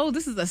 no,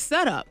 this is a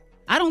setup.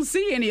 I don't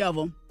see any of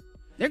them.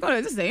 They're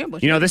going. This is an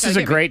ambush. This is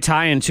a great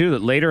tie-in, too,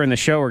 that later in the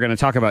show we're going to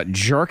talk about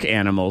jerk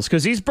animals,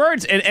 because these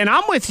birds, and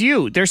I'm with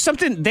you, there's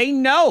something they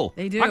know.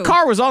 They do. My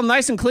car was all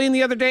nice and clean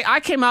the other day. I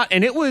came out,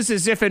 and it was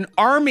as if an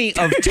army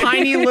of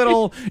tiny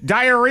little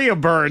diarrhea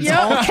birds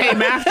all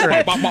came after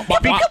it.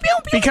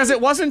 Because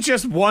it wasn't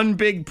just one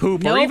big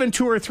poop or Nope. even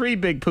 2 or 3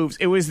 big poops.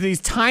 It was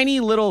these tiny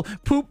little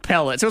poop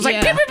pellets. It was like,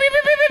 Yeah. beep, beep, beep,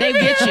 beep, beep, They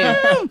beep, get beep,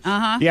 you. beep.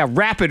 Uh-huh. Yeah,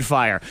 rapid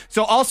fire.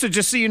 So also,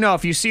 just so you know,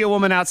 if you see a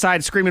woman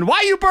outside screaming,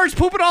 why you birds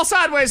pooping all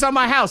sideways on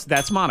my house?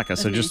 That's Monica.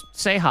 So just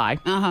say hi.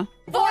 Uh-huh.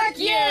 Fork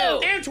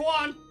you!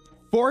 Antoine.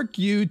 Fork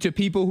you to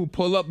people who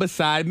pull up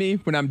beside me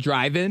when I'm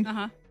driving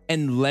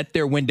and let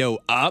their window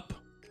up.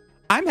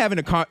 I'm having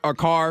a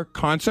car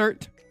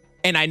concert,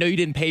 and I know you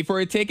didn't pay for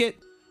a ticket,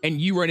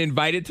 and you weren't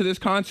invited to this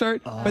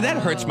concert, but that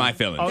hurts my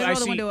feelings. Oh, They I roll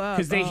the see. window up.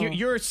 Because they hear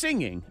you're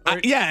singing.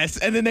 Yes,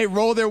 and then they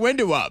roll their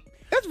window up.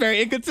 That's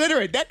very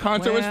inconsiderate. That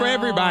concert was for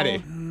everybody.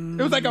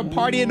 It was like a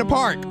party in the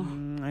park.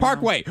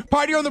 Parkway.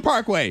 Party on the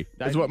Parkway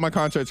is what my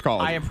concert's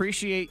called. I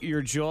appreciate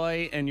your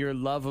joy and your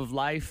love of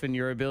life and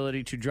your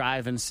ability to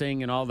drive and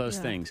sing and all those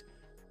things.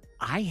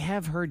 I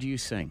have heard you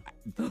sing.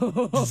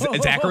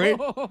 Zachary?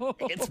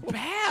 It's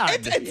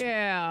bad.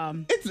 Yeah.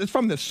 It's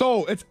from the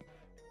soul.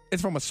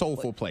 It's from a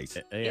soulful place.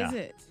 Yeah. Is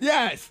it?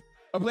 Yes.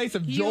 A place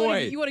of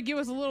joy. You want to give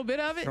us a little bit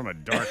of it? From a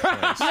dark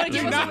place.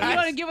 You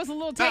want to give us a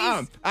little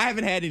taste? I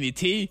haven't had any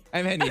tea. I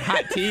haven't had any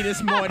hot tea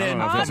this morning. I don't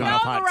know if there's Oh,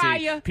 enough no, hot tea.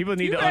 Mariah. People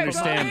need You to better go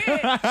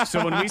understand.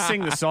 So when we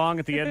sing the song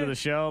at the end of the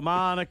show,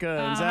 Monica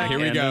and Zach Here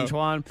we and go.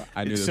 Antoine.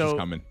 I knew this so was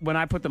coming. When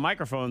I put the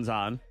microphones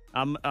on,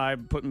 I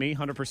put me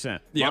 100%.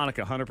 Yep.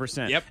 Monica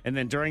 100%. Yep. And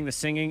then during the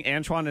singing,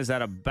 Antoine is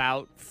at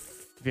about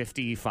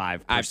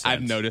 55%.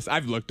 I've noticed.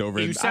 I've looked over.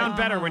 You sound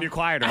better when you're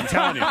quieter. I'm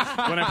telling you.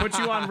 When I put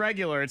you on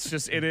regular, it's Oh,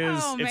 it's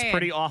man.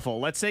 pretty awful.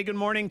 Let's say good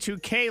morning to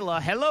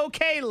Kayla. Hello,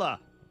 Kayla.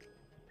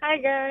 Hi,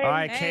 guys. All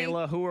right, Hey.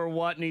 Kayla. Who or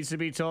what needs to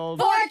be told?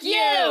 Fork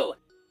you!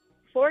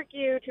 Fork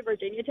you to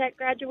Virginia Tech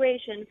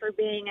graduation for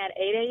being at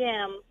 8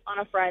 a.m. on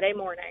a Friday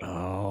morning.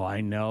 Oh,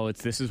 I know.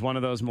 This is one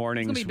of those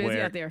mornings gonna be busy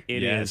where out there.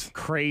 it Yes. is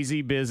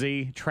crazy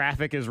busy.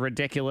 Traffic is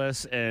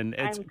ridiculous, and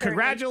it's currently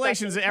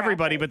congratulations stuck to in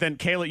everybody. traffic. But then,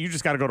 Kayla, you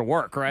just got to go to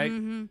work, right?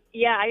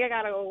 Yeah, I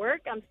gotta go to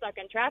work. I'm stuck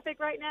in traffic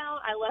right now.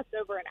 I left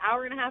over an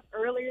hour and a half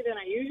earlier than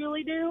I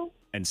usually do.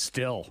 And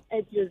still,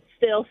 It's just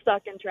still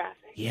stuck in traffic.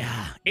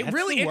 yeah, it That's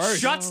really the worst.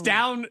 shuts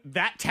down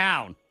that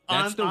town.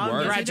 That's the worst.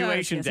 Yes, it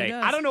graduation does. Yes, it day.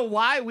 does. I don't know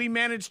why we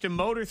managed to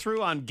motor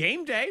through on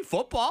game day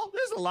football.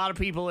 There's a lot of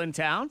people in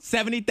town.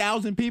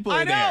 70,000 people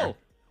I are know. there.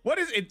 What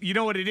is it? You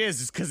know what it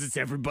is? It's because it's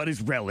everybody's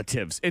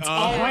relatives. It's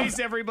always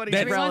everybody's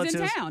That's- Everyone's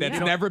relatives. in town. That's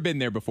yeah. never been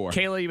there before.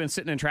 Kayla, you've been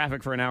sitting in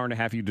traffic for an hour and a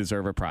half. You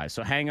deserve a prize.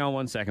 So hang on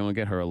one second. We'll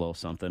get her a little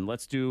something.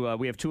 Let's do,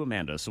 we have two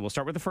Amandas. So we'll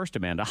start with the first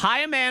Amanda. Hi,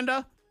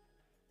 Amanda.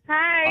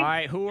 Hi. All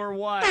right, who or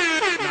what?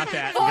 Not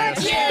that.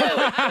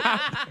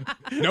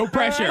 This. No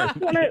pressure.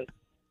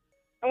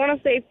 I want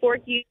to say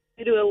fork you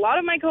to a lot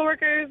of my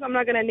coworkers. I'm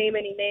not going to name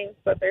any names,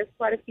 but there's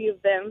quite a few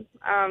of them.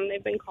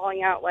 They've been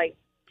calling out like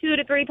 2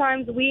 to 3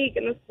 times a week,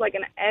 and this is like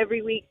an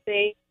every week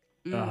thing.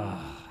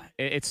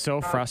 It's so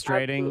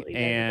frustrating, absolutely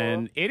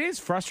and it is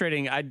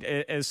frustrating.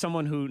 As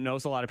someone who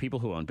knows a lot of people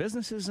who own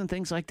businesses and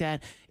things like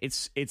that,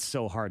 it's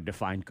so hard to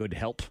find good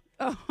help.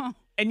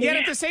 And yet,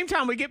 at the same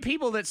time, we get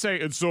people that say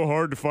it's so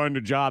hard to find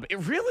a job. It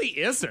really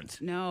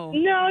isn't. No.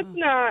 No, it's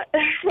not.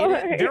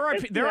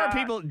 There are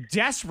people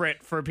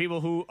desperate for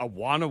people who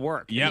want to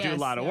work. Yep. Do a Yes,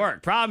 lot of yeah.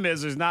 work. Problem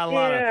is, there's not a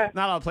lot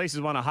of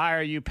places want to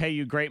hire you, pay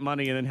you great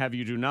money, and then have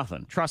you do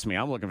nothing. Trust me,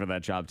 I'm looking for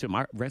that job too.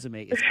 My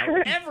resume is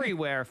out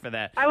everywhere for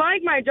that. I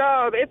like my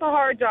job. It's a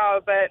hard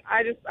job, but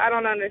I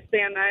don't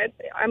understand that.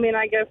 I mean,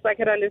 I guess I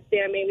could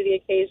understand maybe the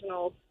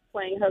occasional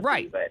playing hooky,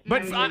 Right. but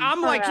But I mean,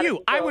 I'm like not you.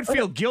 at I all. would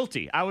feel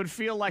guilty. I would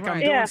feel like I'm Right.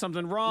 doing Yeah.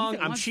 something wrong. You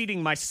feel I'm once-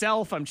 cheating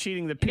myself. I'm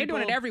cheating the people. You're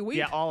doing it every week.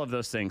 Yeah, all of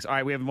those things. All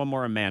right, we have one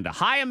more Amanda.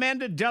 Hi,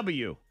 Amanda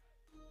W.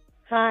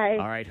 Hi.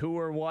 All right, who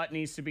or what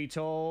needs to be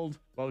told?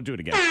 Well, do it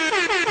again.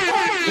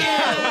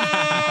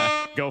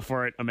 Go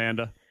for it,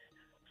 Amanda.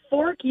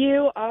 Fork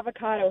you,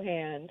 avocado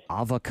hand.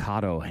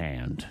 Avocado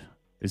hand.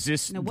 Is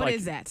this Now, what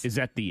is that? Is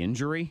that the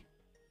injury?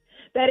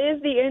 That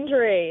is the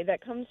injury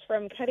that comes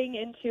from cutting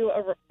into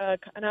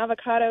an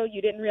avocado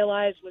you didn't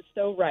realize was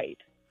so right.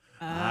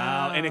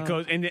 Wow, and it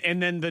goes, and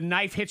then the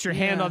knife hits your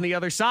hand Yeah. on the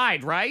other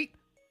side, right?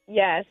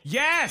 Yes.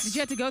 Yes. Did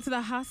you have to go to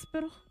the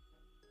hospital?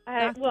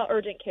 Well,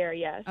 urgent care,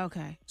 yes.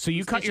 Okay. So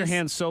you cut your Stitches?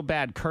 hand so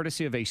bad,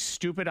 courtesy of a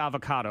stupid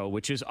avocado,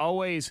 which is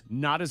always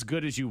not as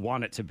good as you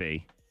want it to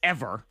be,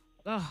 ever.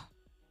 Ugh.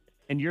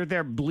 And you're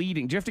there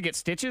bleeding. Do you have to get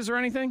stitches or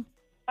anything?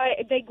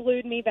 They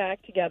glued me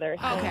back together.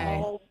 So Okay.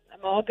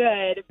 I'm all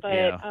good. But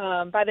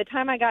Yeah. by the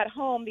time I got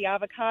home, the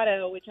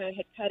avocado, which I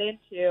had cut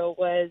into,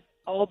 was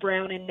all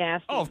brown and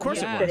nasty. Oh, of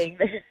course it was. Sitting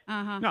there.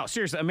 Uh-huh. No,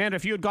 seriously, Amanda,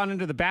 if you had gone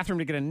into the bathroom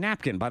to get a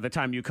napkin by the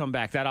time you come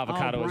back, that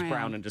avocado is brown.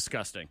 brown and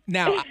disgusting.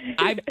 Now,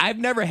 I've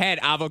never had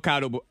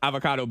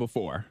avocado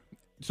before.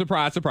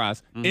 Surprise,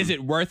 surprise. Is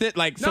it worth it?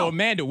 Like, so No.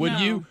 Amanda,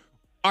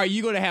 are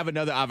you going to have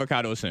another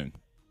avocado soon?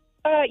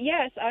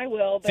 Yes, I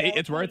will. But See, I'll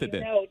it's tell worth you, it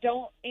then. No,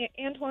 don't.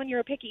 Antoine, you're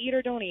a picky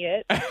eater. Don't eat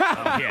it.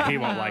 Oh, yeah, he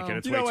won't like it.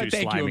 It's You know way what? too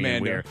Thank you, slimy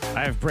and Amanda. weird.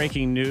 I have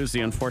breaking news,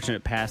 the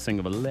unfortunate passing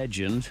of a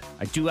legend.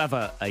 I do have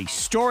a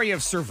story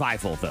of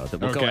survival, though, that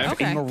will go Okay.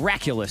 after. Okay. A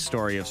miraculous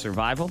story of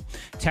survival.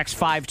 Text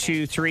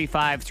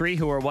 52353,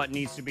 who or what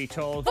needs to be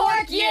told.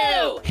 Fork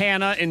you!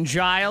 Hannah in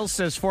Giles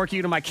says, fork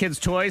you to my kids'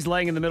 toys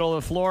laying in the middle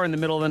of the floor in the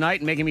middle of the night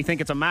and making me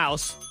think it's a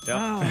mouse. Yep.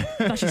 Oh, I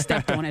thought she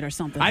stepped on it or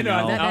something. I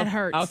know. That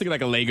hurts. I was thinking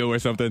like a Lego or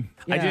something.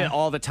 I Yeah. did.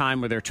 all the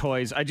time with their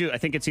toys. I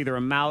think it's either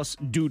a mouse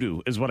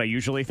doo-doo is what I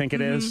usually think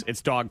it is.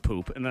 It's dog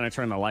poop. And then I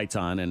turn the lights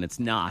on and it's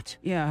not.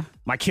 Yeah.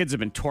 My kids have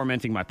been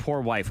tormenting my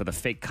poor wife with a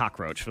fake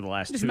cockroach for the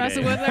last 2 days.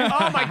 Messing with her.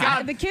 Oh, my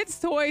God. The kids'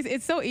 toys,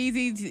 it's so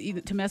easy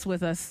to mess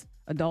with us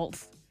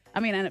adults. I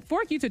mean, and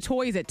Fork used to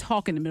toys that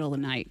talk in the middle of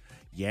the night.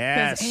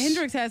 Yes. Because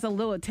Hendrix has a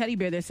little teddy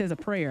bear that says a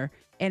prayer,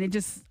 and it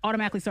just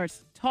automatically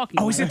starts talking.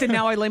 Oh, is it the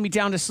Now I Lay Me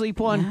Down to Sleep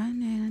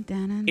one?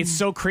 It's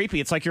so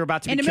creepy. It's like you're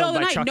about to be in the killed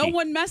middle of by the night, Chucky. no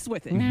one messed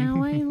with it.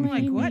 Now I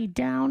lay what? me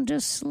down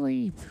to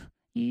sleep.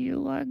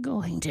 You are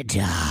going to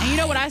die. And you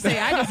know what I say?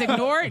 I just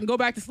ignore it and go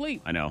back to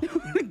sleep. I know.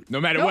 No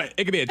matter what.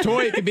 It could be a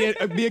toy. It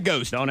could be a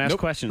ghost. Don't ask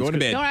questions. Go to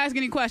bed. Don't ask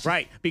any questions.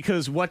 Right,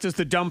 because what does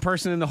the dumb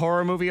person in the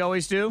horror movie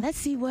always do? Let's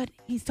see what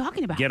he's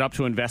talking about. Get up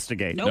to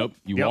investigate. Nope.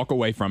 You Yep. walk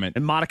away from it.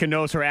 And Monica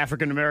knows her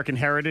African-American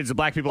heritage. The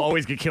black people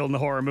always get killed in the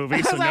horror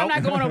movies. So I'm nope.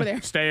 not going over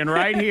there. Staying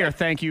right here.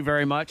 Thank you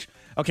very much.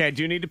 Okay, I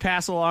do need to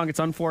pass along. It's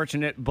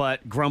unfortunate,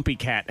 but Grumpy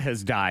Cat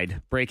has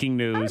died. Breaking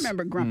news. I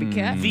remember Grumpy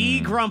Cat.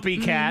 The Grumpy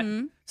Cat,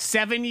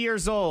 7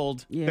 years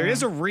old. Yeah. There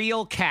is a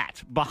real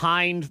cat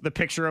behind the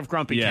picture of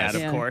Grumpy Yes. Cat,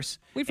 of Yeah. course.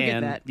 We forget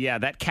and, that. Yeah,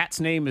 that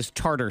cat's name is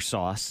Tartar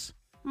Sauce.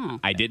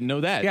 I didn't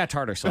know that. Yeah,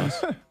 tartar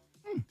sauce.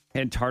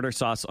 And tartar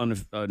sauce,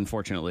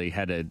 unfortunately,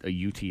 had a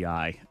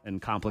UTI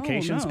and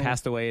complications. Oh, no.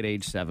 Passed away at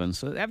age 7.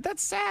 So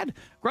that's sad.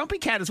 Grumpy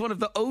Cat is one of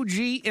the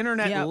OG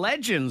internet Yep.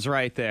 legends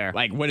right there.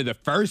 Like one of the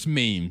first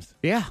memes.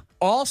 Yeah.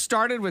 All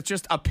started with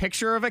just a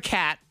picture of a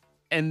cat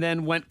and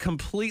then went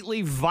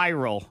completely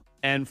viral.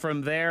 And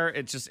from there,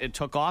 it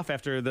took off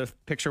after the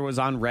picture was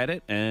on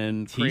Reddit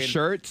and created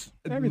T-shirts.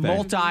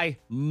 Everything.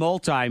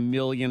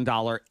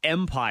 multi-million-dollar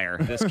empire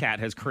this cat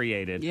has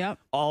created. Yep.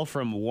 All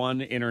from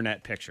one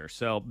internet picture.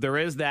 So there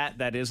is that.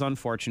 That is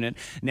unfortunate.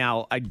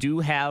 Now, I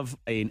do have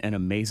an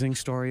amazing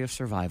story of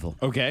survival.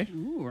 Okay.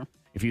 Ooh.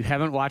 If you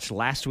haven't watched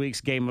last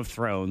week's Game of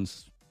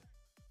Thrones,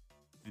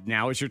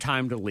 now is your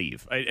time to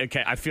leave.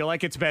 I feel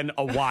like it's been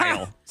a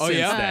while since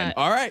then.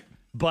 All right.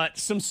 But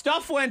some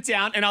stuff went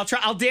down, and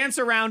I'll dance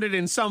around it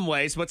in some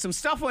ways, but some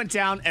stuff went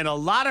down, and a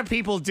lot of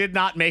people did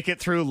not make it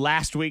through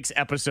last week's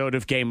episode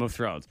of Game of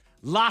Thrones.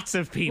 Lots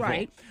of people.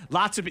 Right.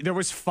 There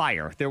was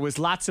fire. There was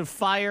lots of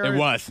fire. There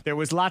was. There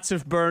was lots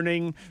of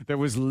burning. There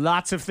was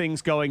lots of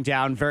things going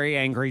down. Very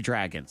angry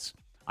dragons.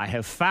 I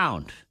have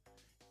found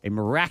a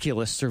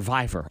miraculous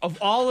survivor of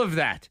all of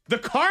that. The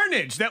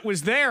carnage that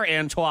was there,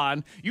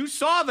 Antoine. You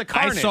saw the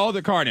carnage. I saw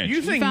the carnage.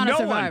 You think found a no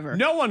survivor.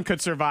 one could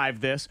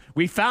survive this.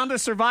 We found a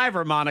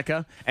survivor,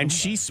 Monica, and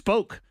she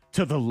spoke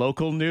to the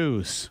local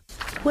news.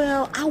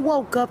 Well, I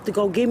woke up to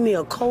go get me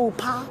a cold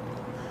pop,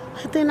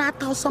 and then I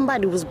thought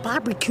somebody was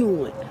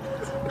barbecuing.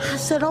 I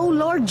said, oh,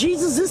 Lord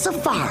Jesus, it's a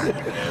fire.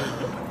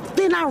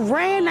 Then I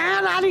ran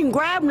out. I didn't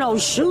grab no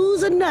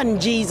shoes or nothing,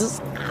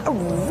 Jesus. I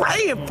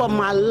ran for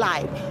my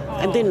life.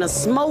 And then the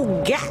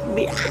smoke got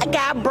me. I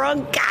got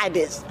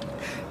bronchitis.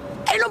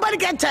 Ain't nobody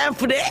got time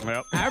for that.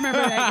 Well, I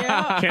remember that,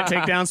 yeah. can't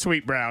take down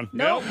Sweet Brown.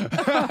 Nope.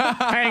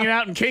 Hanging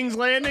out in King's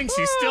Landing,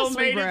 she still Sweet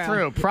made it Brown.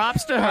 through.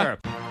 Props to her.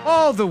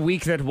 Oh, the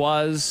week that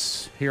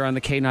was here on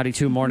the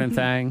K92 Morning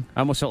Thing. I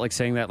almost felt like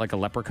saying that like a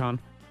leprechaun.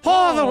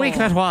 Oh, the week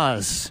that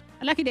was.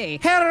 A lucky day.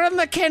 Here on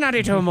the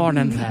K92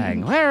 Morning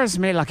Thing. Where's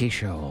my lucky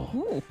show?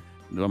 Ooh.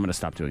 I'm going to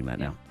stop doing that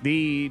now.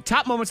 The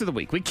top moments of the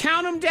week. We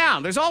count them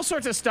down. There's all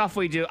sorts of stuff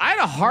we do. I had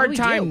a hard we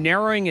time do?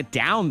 narrowing it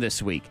down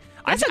this week.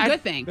 That's a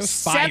good thing.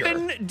 There's fire.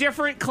 7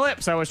 different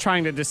clips I was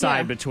trying to decide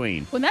Yeah.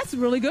 between. Well, that's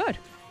really good.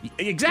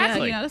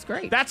 Exactly. Yeah, that's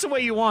great. That's the way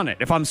you want it.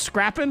 If I'm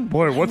scrapping,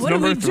 boy, what's What do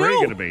number we 3 do?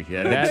 going to be?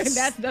 Yeah,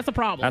 That's a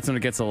problem. that's when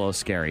it gets a little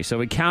scary. So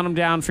we count them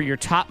down for your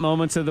top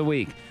moments of the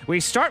week. We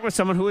start with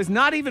someone who is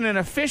not even an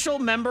official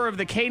member of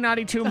the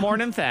K92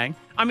 Morning Thing.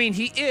 I mean,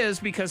 he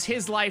is because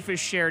his life is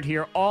shared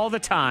here all the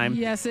time.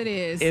 Yes, it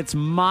is. It's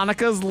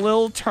Monica's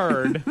little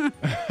turd,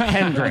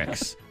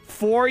 Hendrix.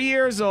 4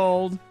 years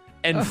old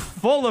and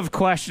full of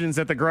questions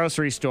at the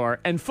grocery store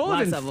and full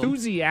Lots of of 'em.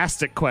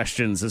 enthusiastic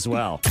questions as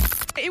well.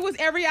 It was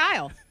every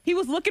aisle. He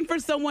was looking for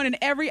someone in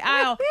every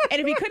aisle. And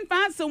if he couldn't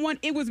find someone,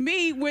 it was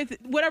me with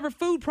whatever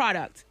food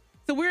product.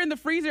 So we're in the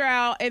freezer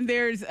aisle, and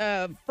there's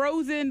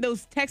frozen,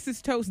 those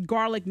Texas toast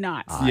garlic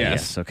knots.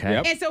 Yes, okay.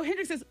 Yep. And so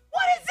Hendrix says,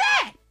 what is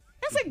that?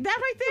 I was like, that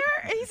right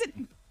there? And he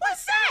said,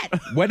 what's that?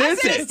 What I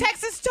is said, it? it's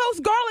Texas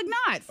toast garlic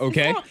knots.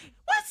 Okay. He said,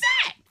 what's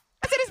that?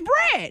 I said, it's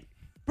bread.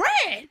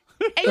 Bread.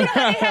 And you know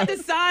how they have the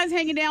signs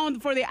hanging down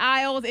for the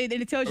aisles, and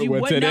it tells you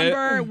What's what in it?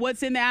 number,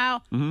 what's in the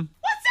aisle. What's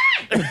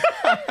that?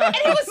 And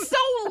he was so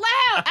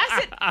loud. I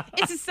said,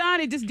 it's a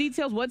sign. It just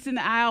details what's in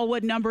the aisle,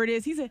 what number it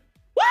is. He said,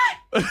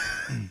 what?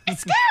 It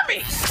scared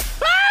me.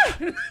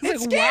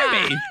 It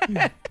scared me.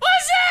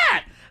 What's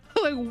that?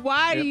 Like,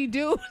 why do you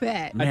do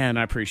that? Man,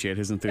 I appreciate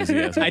his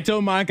enthusiasm. I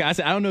told Monica, I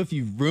said, I don't know if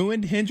you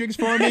ruined Hendrix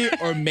for me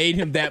or made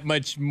him that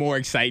much more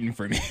exciting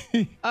for me.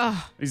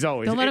 He's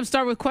always. Don't let him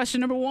start with question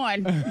number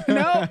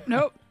 1.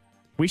 Nope.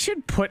 We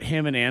should put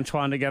him and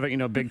Antoine together,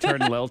 Big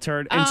Turd and Little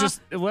Turd, and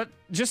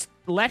just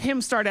let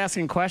him start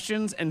asking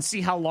questions and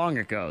see how long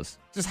it goes.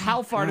 Just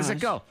how far does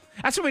it go?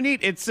 That's what we need.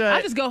 It's I'll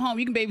just go home.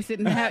 You can babysit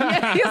and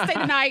he'll stay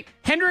the night.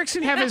 Hendrix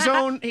can have his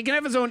own. He can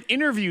have his own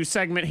interview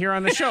segment here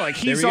on the show. Like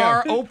he's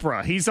our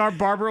Oprah. He's our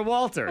Barbara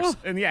Walters.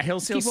 And yeah, he'll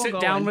sit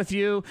down with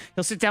you.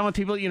 He'll sit down with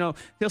people.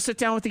 He'll sit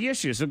down with the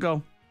issues. He'll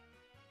go,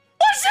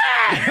 "What's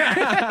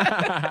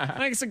that?" I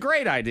think it's a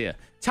great idea.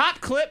 Top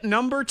clip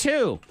number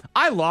 2.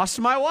 I lost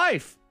my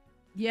wife.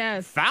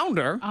 Yes. Found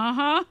her.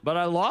 Uh-huh. But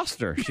I lost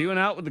her. She went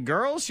out with the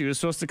girls. She was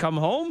supposed to come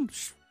home.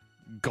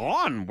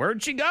 Gone.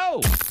 Where'd she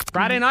go?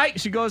 Friday night,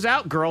 she goes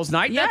out. Girls'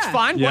 night. Yeah. That's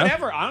fine. Yeah.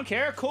 Whatever. I don't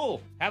care.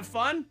 Cool. Have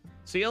fun.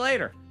 See you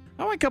later.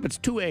 I wake up. It's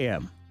 2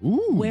 a.m.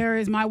 Ooh. Where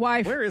is my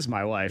wife? Where is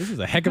my wife? This is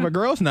a heck of a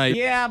girls' night.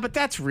 Yeah, but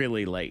that's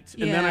really late.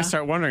 And then I Yeah.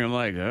 start wondering, I'm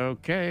like,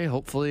 okay,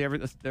 hopefully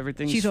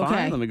everything's She's fine.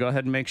 okay. Let me go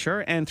ahead and make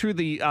sure. And through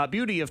the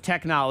beauty of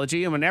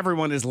technology, and when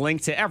everyone is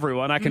linked to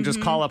everyone, I can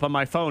just call up on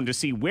my phone to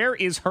see where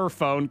is her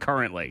phone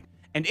currently.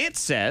 And it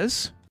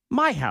says,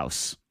 my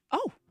house.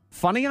 Oh.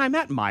 Funny, I'm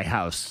at my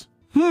house.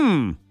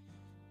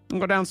 I'll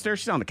go downstairs.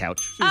 She's on the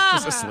couch. She's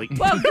just asleep.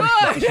 Well,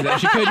 good.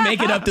 She couldn't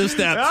make it up the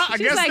steps. I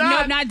She's guess like, not.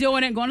 nope, not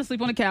doing it. Going to sleep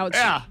on the couch.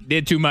 Yeah.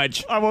 Did too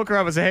much. I woke her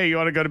up and said, hey, you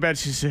want to go to bed?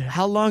 She said,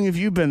 how long have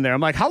you been there?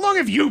 I'm like, how long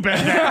have you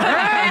been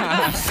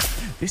there?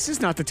 This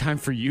is not the time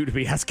for you to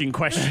be asking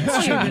questions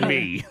to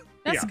me.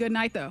 That's a good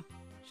night, though.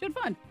 Should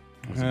fun.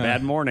 It was a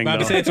bad morning, About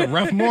though. to say it's a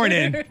rough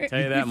morning. Tell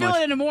you You that feel much.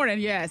 it in the morning,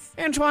 yes.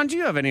 Antoine, do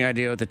you have any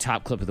idea what the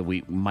top clip of the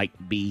week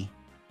might be?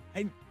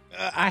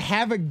 I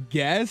have a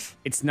guess.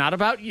 It's not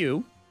about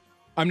you.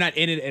 I'm not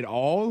in it at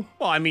all.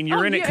 Well, I mean,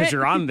 you're in it yeah. because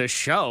you're on this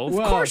show. Of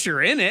Well- course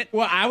you're in it.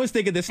 Well, I was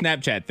thinking the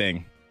Snapchat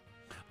thing.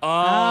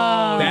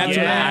 Oh, That's what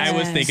yes. I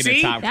was thinking. See,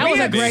 The top That clip was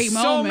a would be. great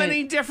so moment.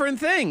 many different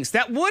things.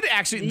 That would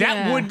actually,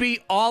 that Yeah. would be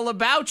all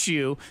about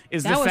you.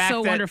 Is That the was fact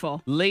so that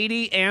wonderful.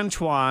 Lady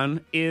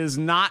Antoine is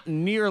not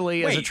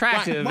nearly as Wait,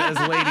 attractive why- as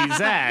Lady You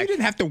Zach,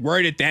 didn't have to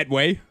word it that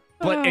way.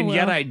 but and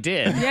yet well. I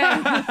did.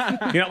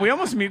 Yeah. We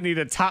almost need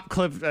a top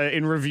clip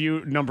in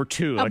review number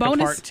 2, like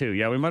bonus? a part 2.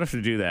 Yeah, we might have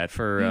to do that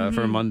for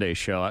a Monday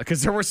show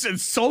because there were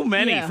so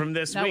many Yeah, from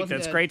this that week. was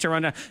That's good. great to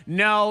run down.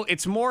 No,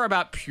 it's more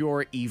about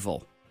pure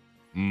evil.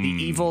 The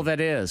evil that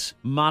is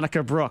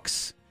Monica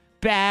Brooks,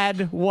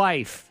 bad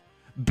wife,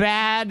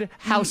 bad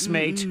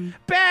housemate,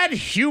 bad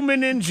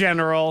human in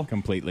general.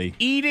 Completely.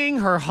 Eating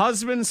her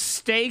husband's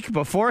steak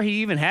before he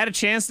even had a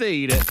chance to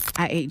eat it.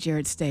 I ate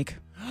Jared's steak.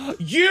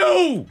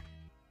 You!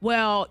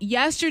 Well,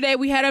 yesterday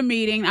we had a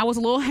meeting. I was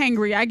a little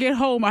hangry. I get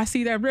home, I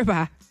see that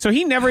ribeye. So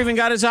he never even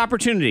got his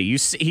opportunity.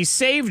 He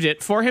saved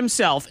it for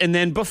himself, and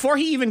then before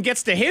he even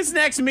gets to his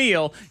next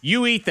meal,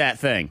 you eat that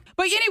thing.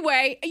 But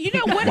anyway, you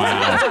know what?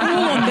 What's the rule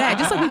on that?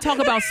 Just like we talk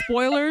about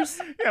spoilers.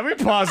 Yeah, we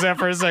pause that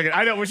for a second.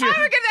 I know what you. I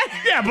forget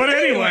that. Yeah, but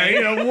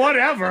anyway,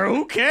 whatever.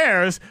 Who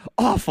cares?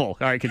 Awful.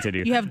 All right,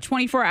 continue. You have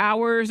 24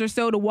 hours or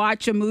so to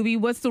watch a movie.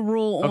 What's the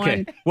rule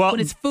on when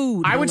it's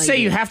food? I would say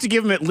you related? have to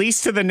give him at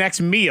least to the next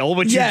meal,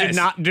 which you Yes. did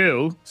not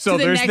do. So To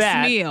the there's next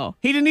that. meal.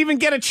 He didn't even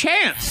get a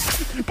chance.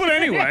 But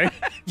anyway,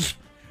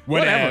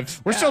 whatever.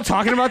 Whatevs. We're still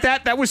talking about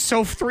that. That was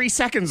so 3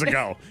 seconds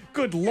ago.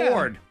 Good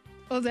Lord.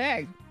 Oh,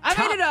 dang. I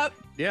made it up.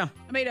 Yeah.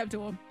 I made it up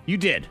to him. You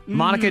did.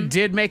 Monica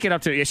did make it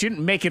up to you. She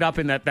didn't make it up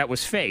in that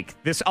was fake.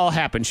 This all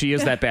happened. She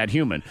is that bad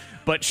human.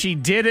 But she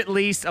did at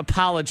least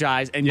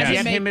apologize and Yes.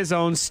 get him his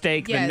own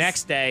steak the Yes.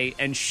 next day,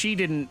 and she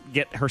didn't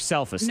get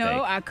herself a steak.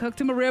 No, I cooked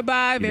him a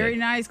ribeye. Very did.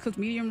 nice. Cooked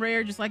medium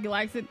rare, just like he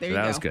likes it. There So you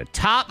that go. was good.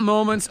 Top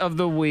moments of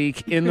the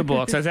week in the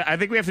books. I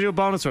think we have to do a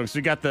bonus one. So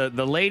we got the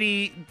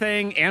lady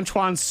thing,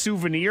 Antoine's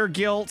souvenir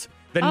guilt,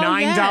 the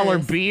 $9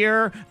 yes.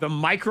 beer, the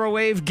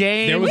microwave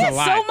game. There was We a had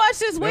lot. so much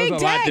this There week,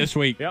 was a lot dang. this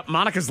week. Yep,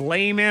 Monica's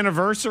lame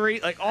anniversary,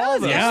 like all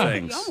those Yeah.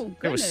 things. Oh,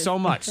 there was goodness. so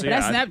much. So But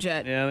that's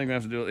Snapchat. Yeah, I think we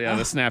have to do it. Yeah,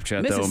 the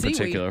Snapchat though Mrs. in Seaweed.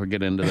 particular. We'll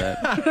get into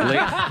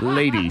that.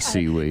 Lady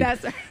Seaweed.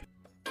 That's The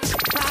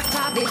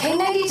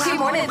K92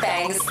 Morning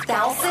Thang's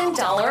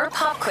 $1,000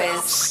 pop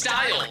quiz.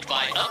 Styled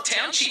by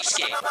Uptown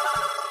Cheapskate.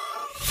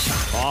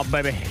 Oh,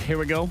 baby, here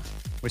we go.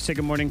 We say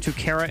good morning to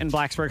Kara in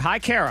Blacksburg. Hi,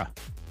 Kara.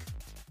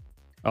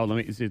 Oh,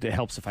 it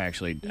helps if I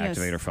actually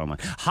activate her phone line.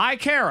 Hi,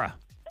 Kara.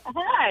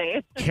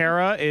 Hi.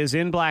 Kara is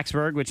in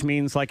Blacksburg, which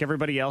means, like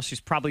everybody else, she's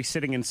probably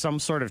sitting in some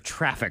sort of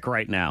traffic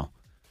right now.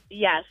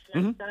 Yes,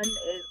 my son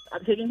is.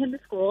 I'm taking him to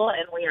school,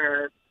 and we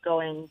are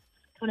going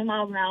 20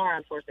 miles an hour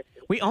on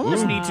 460. We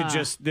almost need to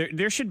just,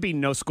 there should be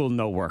no school,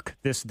 no work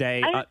this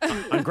day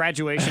on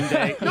graduation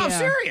day. No, I'm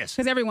serious.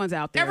 because everyone's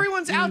out there.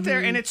 Everyone's out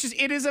there, and it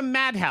is a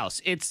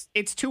madhouse. It's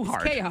too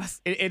hard.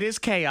 chaos. It is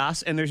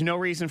chaos, and there's no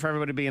reason for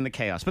everybody to be in the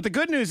chaos. But the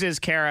good news is,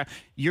 Kara,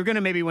 you're going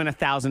to maybe win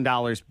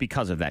 $1,000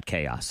 because of that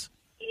chaos.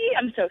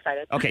 I'm so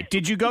excited. Okay,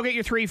 did you go get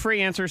your 3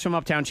 free answers from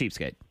Uptown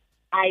Cheapskate?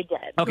 I did.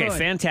 Okay, Good.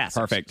 fantastic.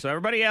 Perfect. So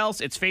everybody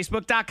else, it's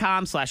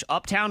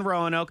facebook.com/Uptown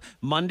Roanoke.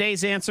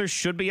 Monday's answers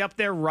should be up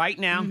there right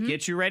now.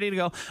 Get you ready to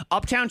go.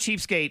 Uptown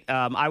Cheapskate,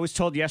 I was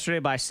told yesterday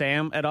by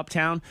Sam at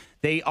Uptown,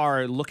 they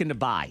are looking to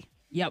buy.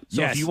 Yep.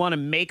 So if you want to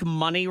make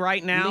money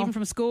right now, leaving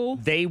from school,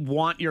 they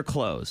want your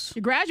clothes.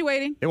 You're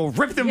graduating. They will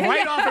rip them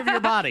right off of your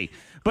body.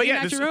 But Clean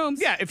out your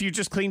rooms. Yeah, if you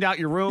just cleaned out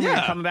your room and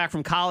you're coming back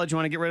from college, you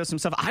want to get rid of some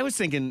stuff. I was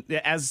thinking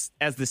as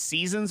the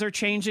seasons are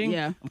changing,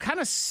 I'm kind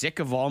of sick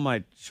of all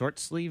my short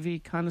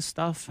sleevey kind of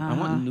stuff. I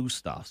want new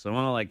stuff. So I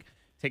want to like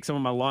take some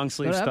of my long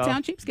sleeve stuff,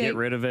 Uptown Cheapskate. get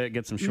rid of it,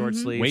 get some short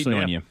sleeves. Waiting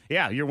on you.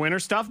 Yeah, your winter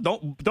stuff.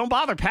 Don't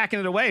bother packing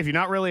it away if you're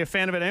not really a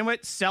fan of it anyway.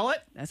 Sell it.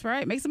 That's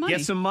right. Make some money.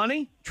 Get some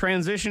money.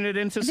 Transition it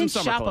into and some then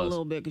summer shop clothes. a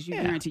little bit because you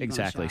guarantee you're gonna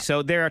Exactly. shop.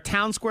 So they're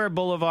Town Square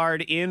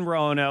Boulevard in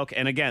Roanoke,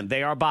 and again,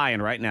 they are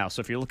buying right now. So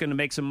if you're looking to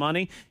make some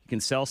money, you can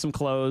sell some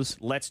clothes.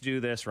 Let's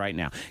do this right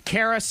now.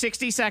 Kara,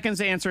 60 seconds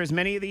to answer as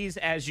many of these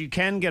as you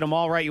can. Get them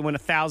all right. You win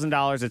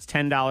 $1,000. It's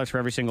 $10 for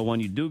every single one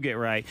you do get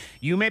right.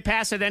 You may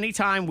pass at any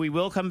time. We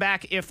will come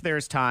back if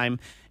there's time.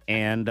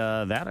 And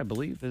that, I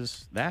believe,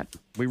 is that.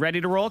 We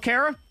ready to roll,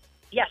 Kara?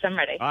 Yes, I'm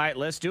ready. All right,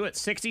 let's do it.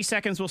 60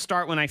 seconds will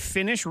start when I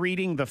finish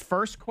reading the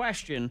first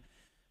question.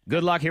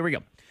 Good luck. Here we go.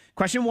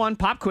 Question 1,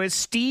 pop quiz.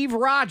 Steve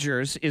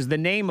Rogers is the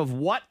name of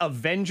what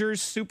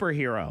Avengers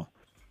superhero?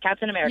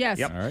 Captain America. Yes.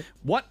 Yep. All right.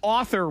 What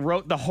author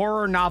wrote the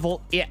horror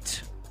novel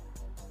It?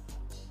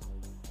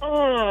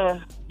 Oh,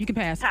 You can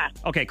pass. pass.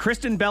 Okay,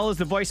 Kristen Bell is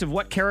the voice of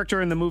what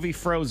character in the movie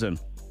Frozen?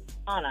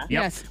 Anna. Yep.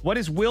 Yes. What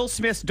is Will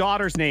Smith's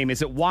daughter's name?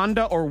 Is it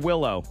Wanda or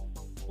Willow?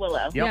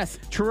 Willow. Yep. Yes.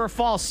 True or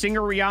false,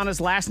 singer Rihanna's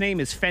last name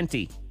is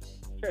Fenty.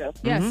 True.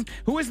 Yes.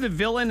 Who is the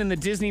villain in the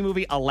Disney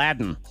movie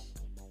Aladdin?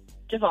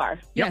 Jafar.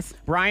 Yes.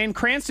 Bryan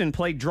Cranston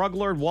played drug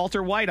lord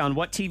Walter White on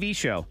what TV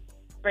show?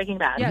 Breaking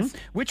Bad. Yes.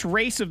 Which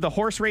race of the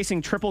horse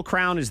racing Triple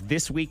Crown is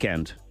this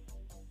weekend?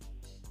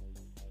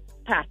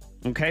 Pass.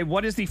 Okay,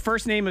 what is the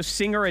first name of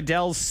singer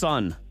Adele's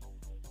son?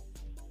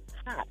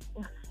 Pass.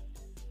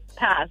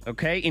 Pass.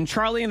 Okay, in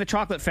Charlie and the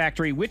Chocolate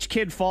Factory, which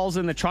kid falls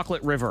in the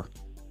chocolate river?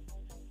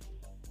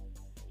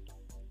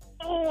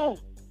 Oh,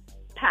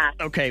 pass.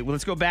 Okay, well,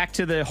 let's go back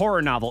to the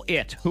horror novel,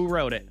 It. Who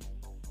wrote it?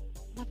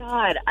 Oh my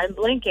God, I'm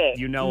blinking.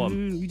 You know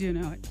him. You do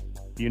know it.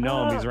 You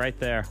know him. He's right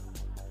there.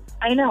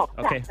 I know.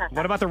 Okay, Pass, pass,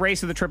 what about the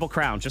race of the Triple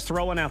Crown? Just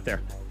throw one out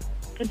there.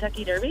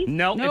 Kentucky Derby?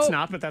 No, Nope. it's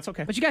not, but that's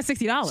okay. But you got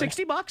 $60.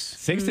 $60.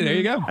 60, there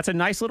you go. That's a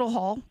nice little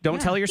haul. Don't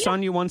tell your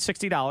son you won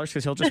 $60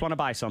 because he'll just want to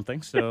buy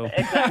something. So,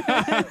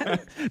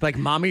 like,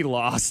 mommy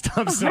lost.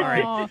 I'm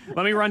sorry. Aw.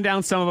 Let me run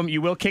down some of them.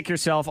 You will kick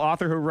yourself.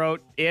 Author who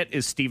wrote It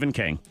is Stephen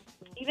King.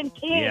 Stephen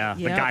King. Yeah,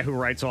 the Yep. guy who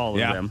writes all of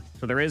Yeah. them.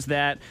 So there is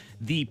that.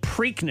 The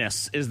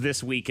Preakness is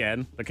this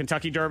weekend. The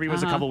Kentucky Derby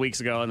was a couple weeks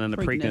ago, and then the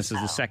Preakness is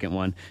the second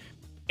one.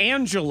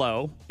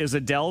 Angelo is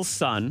Adele's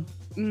son.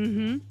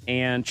 Mm-hmm.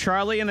 And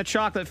Charlie and the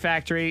Chocolate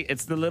Factory,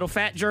 it's the little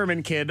fat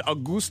German kid,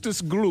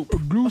 Augustus Gloop.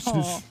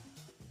 Augustus.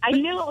 I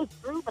knew it was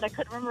Drew, but I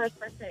couldn't remember his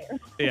first name.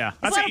 Yeah.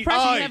 It's a lot of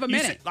pressure to have a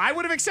minute. I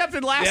would have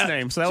accepted last Yeah.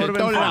 name, so that would Should've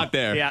have been thrown it fun. out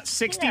there. Yeah,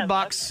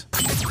 $60.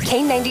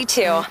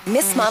 K92,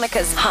 Miss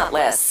Monica's Hot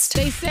List.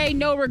 They say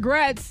no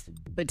regrets,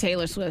 but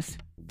Taylor Swift,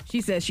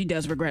 she says she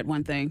does regret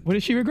one thing. What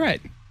does she regret?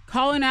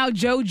 Calling out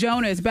Joe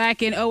Jonas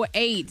back in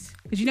 2008.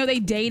 Because you know they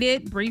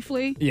dated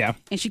briefly? Yeah.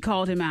 And she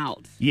called him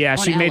out. Yeah, on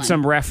she made Ellen.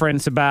 some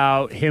reference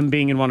about him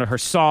being in one of her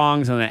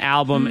songs on the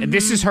album. And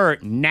this is her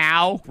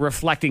now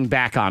reflecting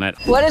back on it.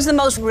 What is the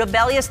most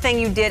rebellious thing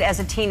you did as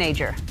a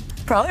teenager?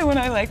 Probably when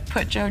I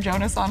put Joe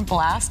Jonas on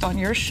blast on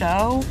your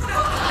show.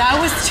 That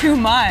was too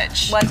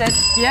much. Was it?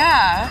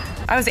 Yeah.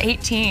 I was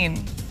 18.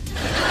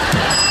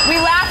 We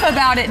laugh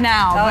about it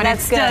now, Oh, but that's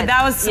it's still, good.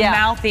 that was some Yeah.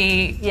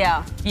 mouthy.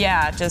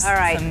 Yeah. Just All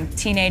right. some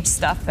teenage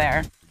stuff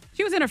there.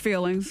 She was in her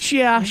feelings.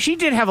 Yeah, she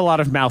did have a lot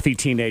of mouthy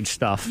teenage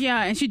stuff.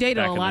 Yeah, and she dated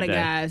Back a in lot the of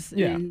day. guys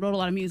Yeah. and wrote a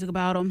lot of music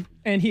about them.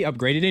 And he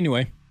upgraded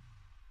anyway.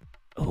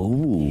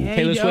 Oh.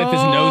 Taylor Swift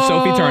is no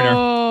Sophie Turner.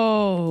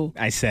 Oh.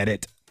 I said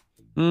it.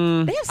 They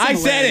have I said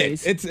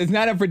similarities. it. It's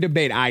not up for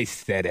debate. I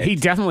said it. He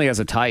definitely has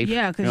a type.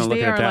 Yeah, You because don't look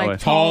they at it are that like way.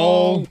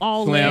 tall, Tall,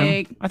 all slim.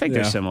 leg. I think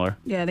Yeah. they're similar.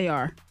 Yeah, they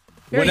are.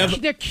 Very, One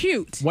of- they're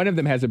cute. One of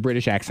them has a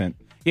British accent.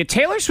 Yeah,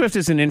 Taylor Swift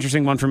is an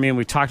interesting one for me, and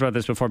we've talked about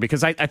this before,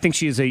 because I think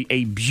she is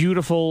a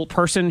beautiful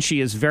person. She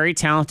is very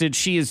talented.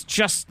 She is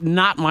just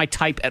not my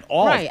type at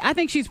all. Right. I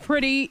think she's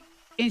pretty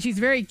and she's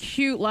very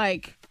cute,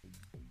 like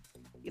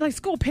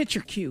school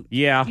picture cute.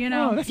 Yeah. You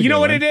know? Oh, that's a You know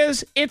good what one. it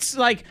is? It's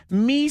like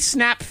me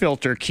snap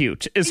filter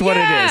cute is what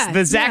it Yeah, is.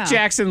 The Zach yeah.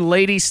 Jackson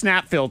lady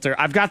snap filter.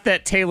 I've got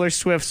that Taylor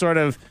Swift sort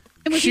of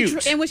And when,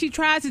 cute. when she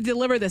tries to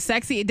deliver the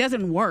sexy, it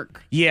doesn't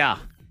work. Yeah.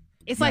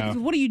 It's like,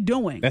 No. what are you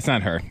doing? That's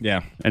not her.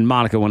 Yeah. And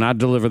Monica, when I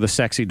deliver the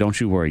sexy, don't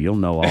you worry. You'll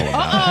know all about it.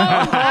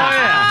 Oh,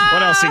 yeah.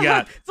 What else you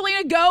got?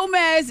 Selena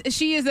Gomez,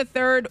 she is the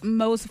third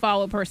most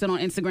followed person on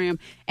Instagram,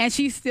 and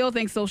she still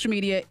thinks social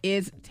media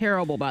is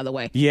terrible, by the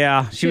way.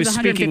 Yeah. She was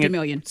 150 speaking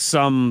million. at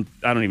some,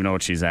 I don't even know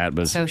what she's at,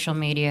 but Social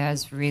media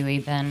has really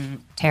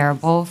been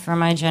terrible for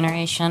my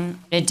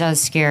generation. It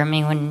does scare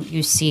me when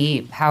you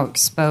see how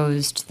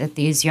exposed that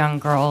these young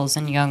girls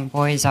and young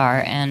boys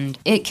are, and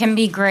it can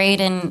be great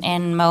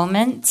in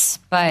moments,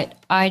 but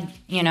I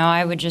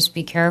would just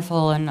be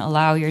careful and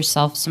allow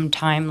yourself some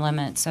time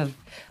limits of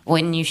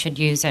when you should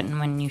use it and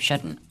when you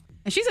shouldn't.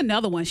 And she's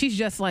another one. She's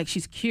just like,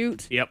 she's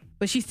cute. Yep.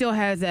 But she still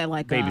has that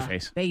like Baby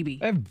face. Baby.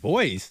 That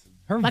voice.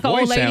 Her Like an voice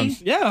old lady?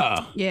 sounds.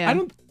 Yeah.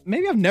 Yeah.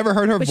 Maybe I've never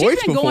heard her But voice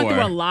she's been before. going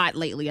through a lot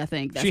lately, I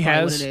think. That's She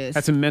probably has what it is.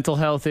 had some mental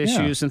health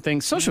issues and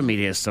things. Social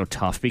media is so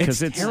tough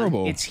because It's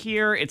terrible. It's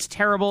here. It's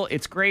terrible.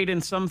 It's great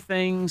in some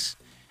things.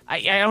 I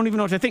don't even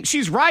know what to think.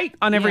 She's right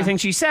on everything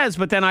she says,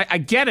 but then I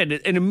get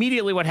it. And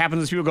immediately what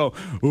happens is people go,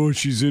 oh,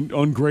 she's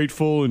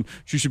ungrateful and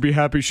she should be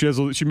happy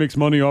she makes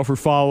money off her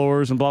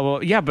followers and blah, blah,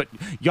 blah. Yeah, but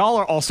y'all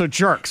are also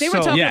jerks. They were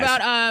talking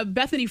about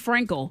Bethany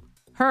Frankel,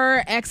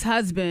 her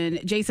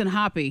ex-husband, Jason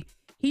Hoppy.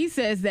 He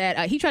says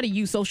that he tried to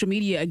use social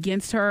media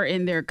against her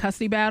in their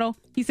custody battle.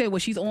 He said, well,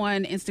 she's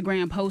on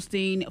Instagram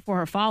posting for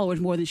her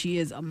followers more than she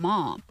is a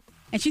mom.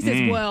 And she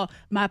says, well,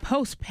 my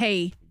posts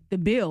pay the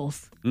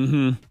bills.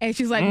 Mm-hmm. And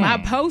she's like, my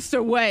posts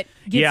are what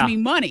gets me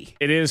money.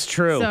 It is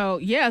true. So,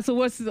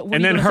 what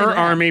and then her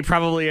army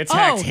probably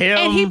attacked him.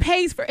 And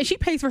she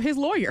pays for his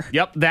lawyer.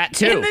 Yep, that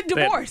too. In the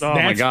divorce.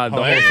 My God, the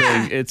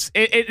whole thing.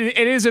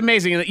 It is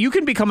amazing that you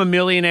can become a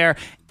millionaire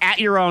at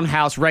your own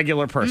house,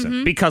 regular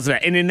person, because of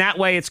that. And in that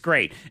way, it's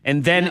great.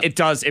 And then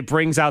it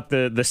brings out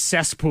the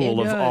cesspool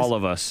of all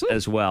of us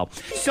as well.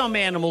 Some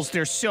animals,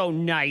 they're so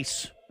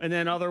nice. And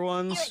then other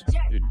ones,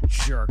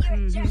 jerk.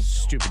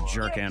 Stupid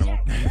jerk animal.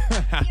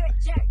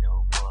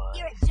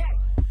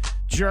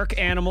 Jerk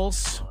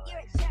animals.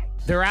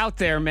 They're out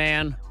there,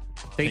 man.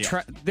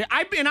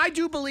 I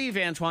do believe,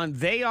 Antoine,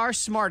 they are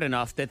smart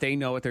enough that they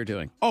know what they're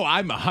doing. Oh,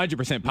 I'm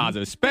 100%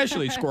 positive,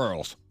 especially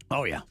squirrels.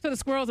 Oh, yeah. So the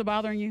squirrels are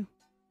bothering you?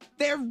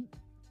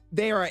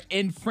 They are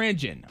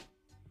infringing.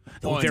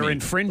 Oh, they're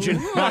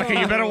infringing. Monica,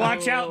 you better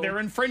watch out. They're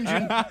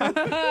infringing.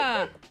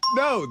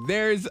 No,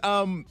 there's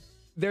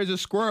a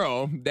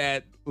squirrel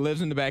that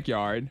lives in the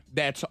backyard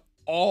that's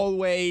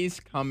always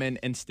coming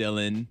and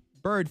stealing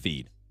bird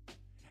feed.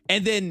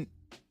 And then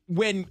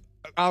when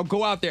I'll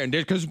go out there, and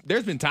because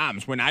there's been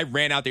times when I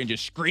ran out there and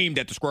just screamed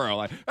at the squirrel,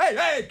 like,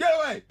 hey, get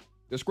away.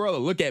 The squirrel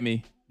will look at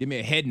me, give me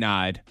a head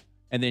nod,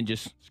 and then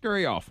just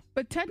scurry off.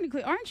 But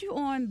technically, aren't you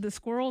on the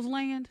squirrel's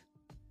land?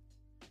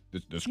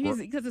 The squirrel?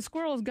 Because the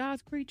squirrel is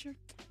God's creature.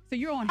 So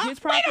you're on his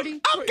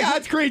property? I'm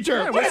God's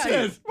creature. What is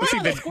this? What's he,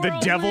 the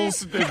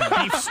devil's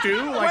beef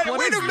stew? Like,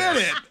 wait a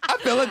minute. I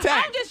feel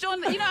attacked. I'm just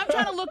on I'm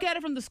trying to look at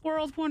it from the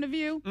squirrel's point of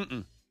view.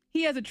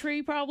 He has a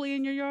tree probably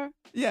in your yard?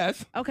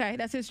 Yes. Okay,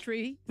 that's his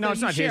tree. No, So it's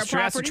you not share his tree.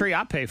 That's the property? tree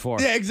I pay for.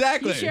 Yeah,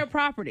 exactly. You share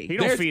property. He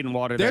don't feed and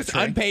water that There's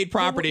tree. unpaid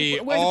property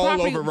Where's the all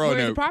property- over Where's the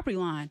Roanoke. property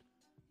line?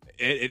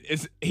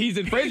 He's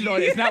infringing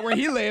on it. It's not where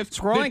he lives.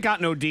 Squirrel ain't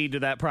got no deed to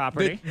that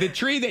property. The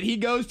tree that he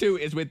goes to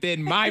is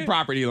within my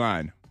property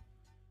line.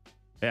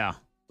 Yeah.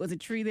 Was a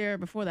tree there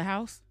before the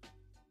house?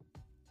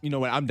 You know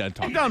what? I'm done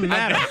talking. It doesn't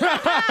matter.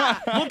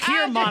 Look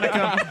here,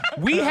 Monica.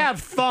 We have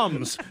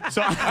thumbs,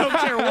 so I don't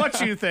care what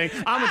you think.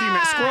 I'm with you,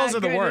 man. Squirrels are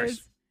the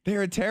worst.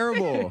 They're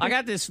terrible. I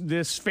got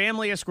this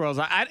family of squirrels,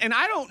 and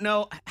I don't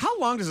know, how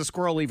long does a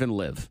squirrel even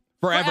live?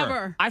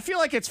 Forever. I feel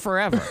like it's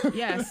forever.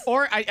 Yes.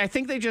 Or I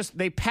think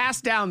they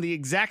pass down the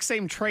exact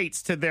same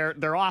traits to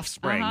their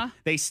offspring.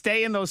 They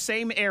stay in those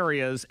same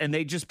areas and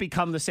they just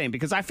become the same.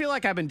 Because I feel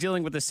like I've been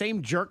dealing with the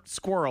same jerk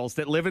squirrels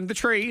that live in the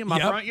tree in my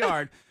front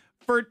yard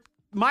for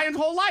my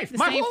whole life.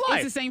 Whole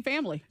life. It's the same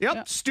family.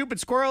 Yep. Stupid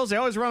squirrels. They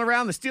always run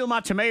around. They steal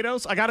my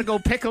tomatoes. I got to go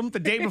pick them the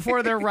day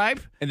before they're ripe.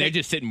 And they're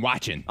just sitting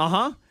watching.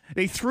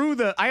 They threw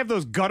I have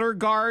those gutter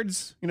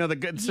guards,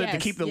 to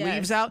keep the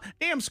leaves out.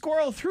 Damn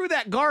squirrel threw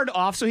that guard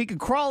off so he could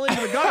crawl into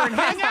the gutter and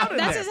hang out in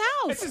That's there. his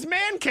house. It's his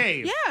man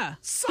cave. Yeah.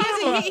 Son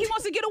He of a-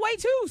 wants to get away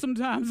too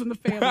sometimes in the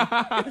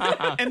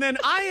family. And then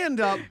I end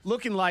up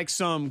looking like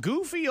some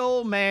goofy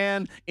old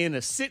man in a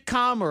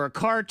sitcom or a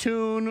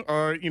cartoon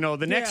or,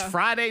 the next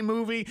Friday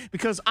movie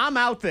because I'm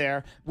out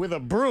there with a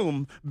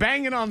broom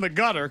banging on the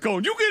gutter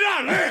going, you get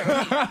out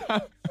of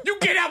there. You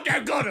get out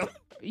that gutter.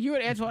 You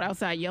and Antoine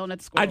outside yelling at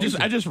the squirrels.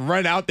 I just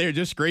run out there,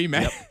 just scream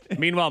at.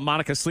 Meanwhile,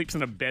 Monica sleeps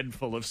in a bed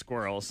full of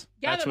squirrels.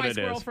 Gather That's what my it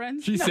squirrel is.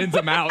 friends. She sends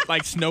them out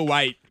like Snow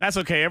White. That's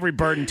okay. Every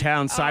bird in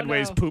town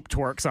sideways no. poop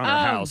twerks on her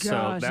house,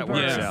 gosh, so that the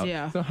works birds, out.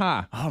 yeah. So,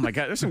 Oh my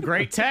God, there's some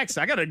great texts.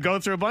 I got to go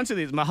through a bunch of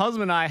these. My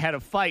husband and I had a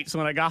fight, so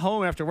when I got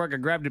home after work, I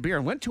grabbed a beer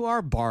and went to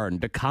our barn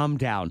to calm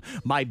down.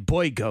 My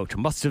boy goat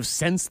must have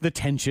sensed the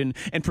tension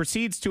and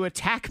proceeds to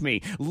attack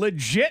me.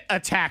 Legit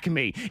attack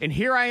me. And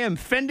here I am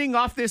fending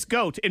off this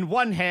goat in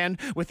one hand,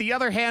 with the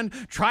other hand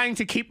trying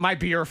to keep my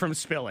beer from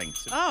spilling.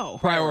 Oh.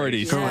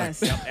 Priorities.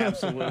 Yes. Yep,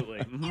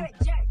 absolutely.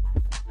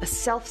 A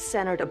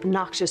self-centered,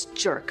 obnoxious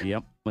jerk.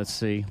 Yep. Let's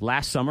see.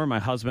 Last summer, my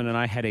husband and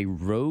I had a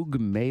rogue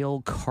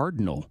male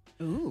cardinal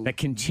that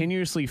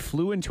continuously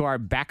flew into our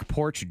back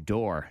porch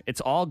door.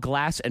 It's all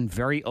glass and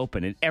very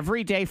open. And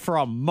every day for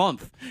a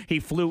month, he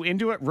flew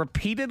into it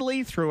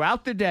repeatedly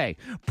throughout the day,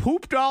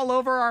 pooped all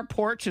over our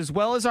porch as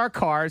well as our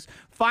cars,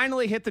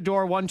 finally hit the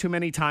door one too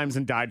many times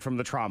and died from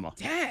the trauma.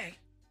 Dang.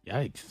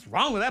 Yikes. What's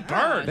wrong with that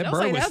bird? That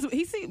bird was.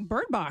 He seen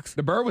Bird Box.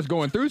 The bird was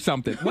going through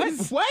something. What?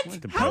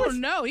 I don't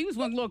know. He was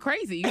going a little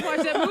crazy. You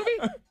watch that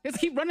movie? Just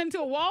keep running into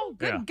a wall?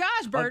 Good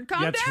gosh, bird,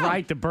 calm That's down.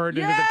 right. The bird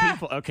into the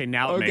people. Okay,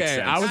 now it makes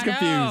sense. I was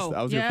confused.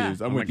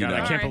 know. I'm with you God,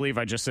 now. I can't believe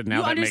I just said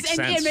now that makes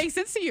sense. It makes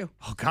sense to you.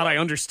 Oh, God, I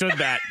understood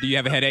that. Do you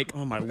have a headache?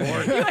 Oh, my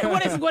Lord. You're like,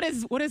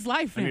 what is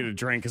life? I need a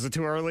drink. Is it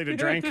too early to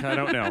drink? I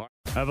don't know.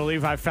 I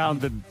believe I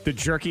found the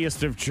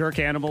jerkiest of jerk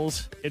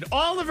animals in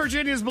all of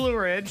Virginia's Blue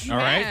Ridge. All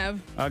right.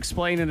 I'll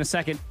explain in a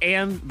second.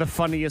 And the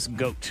funniest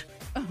goat.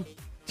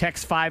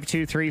 Text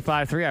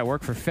 52353. I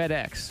work for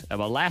FedEx. At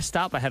my last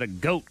stop, I had a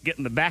goat get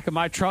in the back of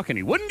my truck, and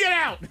he wouldn't get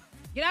out.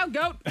 Get out,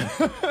 goat.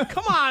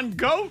 Come on,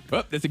 goat.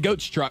 Oh, there's a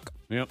goat's truck.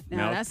 Yep.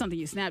 Now, that's something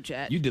you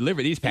Snapchat. You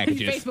deliver these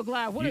packages. Facebook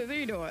Live. What is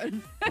he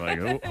doing?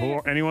 Like,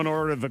 anyone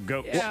order the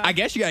goat? Yeah. Well, I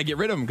guess you got to get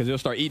rid of them because they'll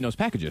start eating those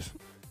packages.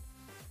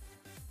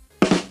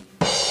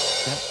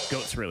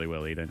 Goats really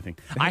will eat anything.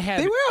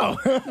 They will.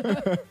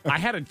 I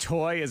had a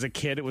toy as a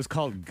kid. It was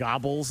called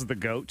Gobbles the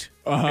Goat.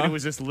 And it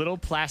was this little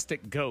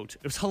plastic goat.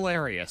 It was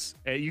hilarious.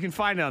 You can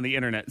find it on the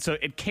internet. So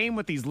it came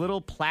with these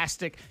little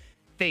plastic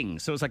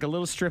things. So it's like a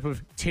little strip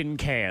of tin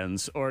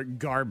cans or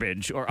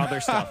garbage or other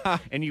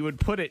stuff. And you would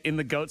put it in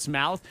the goat's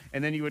mouth,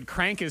 and then you would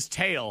crank his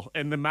tail,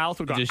 and the mouth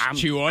would go, Just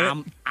chew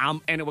on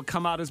it? and it would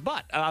come out his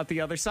butt, out the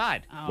other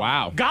side.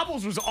 Wow.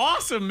 Gobbles was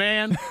awesome,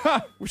 man.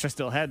 Wish I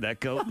still had that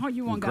goat. Oh,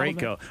 you want Great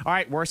Gobble. goat. All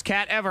right, worst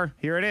cat ever.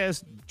 Here it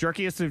is.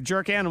 Jerkiest of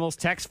jerk animals.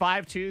 Text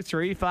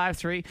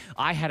 52353.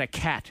 I had a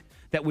cat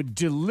that would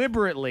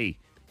deliberately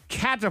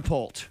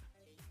catapult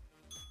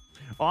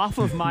off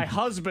of my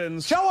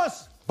husband's Show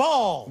us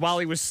balls while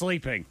he was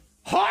sleeping.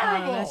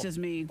 Horrible. Oh, that's just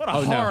me. What a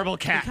horrible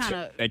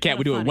cat. That cat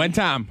would do it one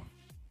time.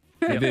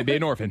 They'd be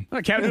an orphan.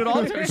 A cat would do it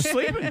all the time.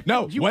 Sleeping.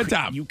 No, one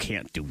time. You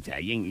can't do that.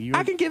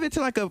 I can give it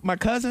to like my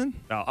cousin.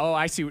 Oh,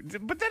 I see.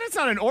 But then it's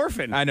not an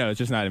orphan. I know, it's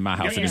just not in my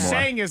house What you're anymore.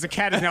 saying is the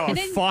cat is now a And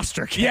then-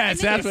 foster cat.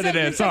 Yes, that's what it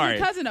is. Sorry.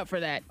 Your cousin up for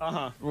that.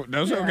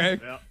 That's okay.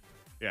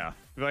 Yeah.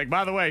 Like,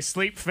 by the way,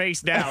 sleep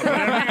face down.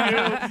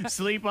 Whatever you do,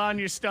 sleep on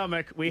your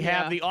stomach. We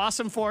have the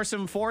Awesome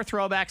Foursome, 4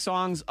 throwback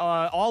songs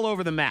all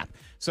over the map.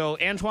 So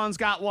Antoine's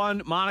got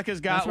one, Monica's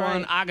got That's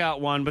one, right. I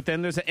got one, but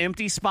then there's an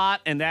empty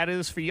spot, and that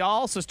is for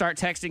y'all. So start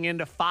texting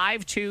into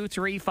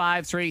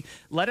 52353.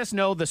 Let us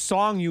know the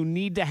song you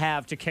need to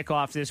have to kick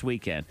off this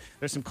weekend.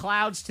 There's some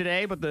clouds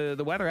today, but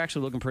the weather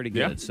actually looking pretty good.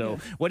 Yeah. So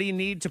what do you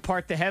need to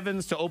part the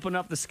heavens, to open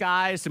up the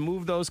skies, to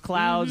move those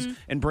clouds,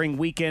 and bring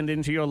weekend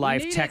into your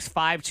life? need Text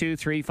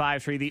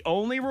 52353. The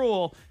only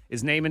rule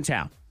is name and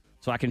town,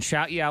 so I can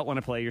shout you out when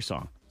I play your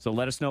song. So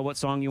let us know what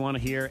song you want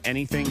to hear.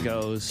 Anything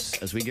goes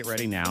as we get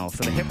ready now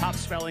for the Hip Hop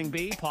Spelling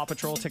Bee. Paw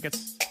Patrol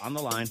tickets on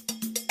the line.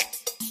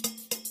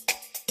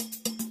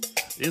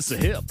 It's a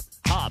hip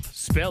hop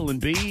spelling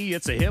bee.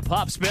 It's a hip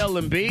hop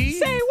spelling bee.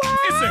 Say what?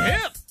 It's a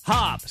hip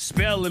hop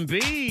spelling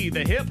bee.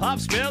 The hip hop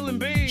spelling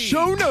bee.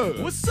 Show no.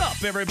 What's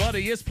up,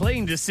 everybody? It's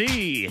plain to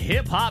see.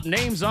 Hip hop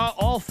names are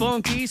all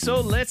funky, so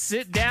let's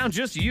sit down,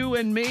 just you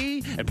and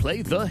me, and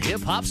play the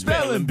hip hop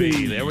spelling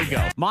bee. There we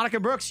go. Monica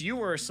Brooks, you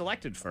were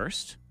selected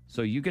first,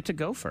 so you get to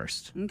go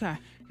first. Okay.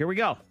 Here we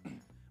go.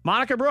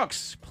 Monica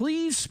Brooks,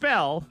 please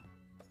spell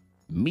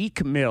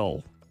Meek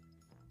Mill.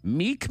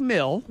 Meek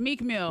Mill.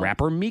 Meek Mill.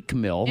 Rapper Meek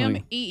Mill.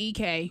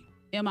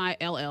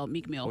 MEEKMILL.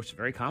 Meek Mill. Oh, she's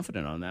very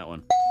confident on that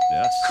one.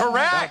 Yes.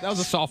 correct That was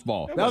a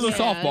softball. That was a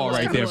softball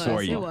right there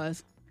for you. It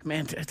was.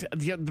 Man,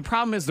 the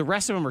problem is the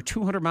rest of them are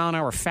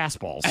 200-mile-an-hour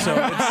fastballs. So I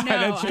know,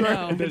 That's I true.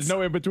 know. There's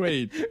no in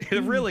between.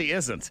 it really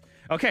isn't.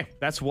 Okay,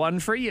 that's one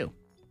for you.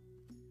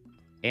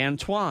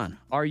 Antoine,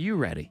 are you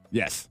ready?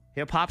 Yes.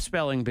 Hip hop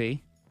spelling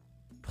bee.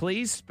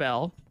 Please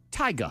spell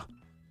Tyga.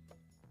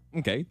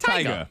 Okay.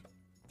 Tyga.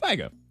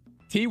 Tyga.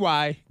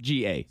 Tyga.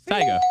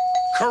 Tyga.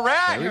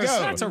 correct There we go.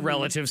 That's a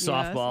relative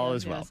softball yes,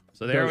 as well. yes.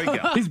 So there we go.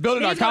 He's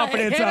building our He's gonna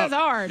confidence hit up. us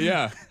hard.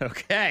 Yeah.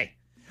 Okay.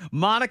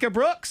 Monica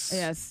Brooks.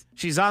 Yes.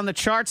 She's on the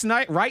charts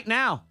right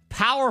now.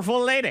 Powerful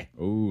lady.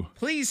 Ooh.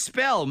 Please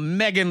spell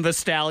Megan the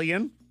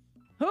Stallion.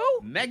 Who?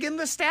 Megan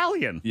the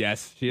Stallion.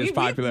 Yes, she is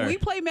popular. We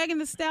play Megan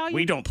the Stallion.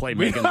 We don't play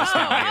Megan the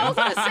Stallion. I was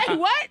going to say,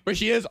 what? But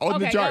she is on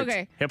the Okay, charts.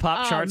 okay. Hip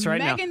hop charts right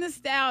now. Megan the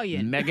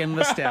Stallion. Megan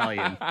the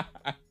Stallion.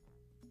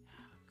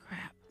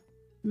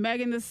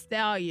 Megan the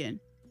Stallion.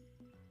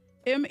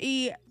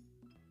 M-E...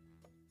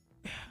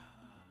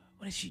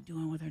 What is she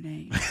doing with her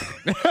name?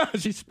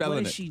 She's spelling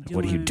What it. is she doing?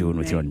 What are you doing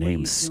with your Meg? What are name,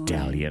 you doing?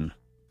 Stallion?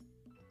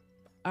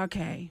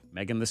 Okay.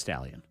 Megan the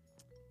Stallion.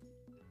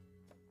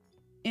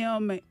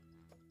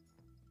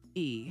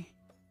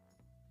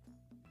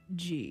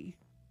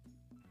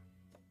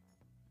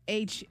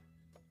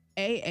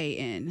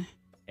 M-E-G-H-A-A-N.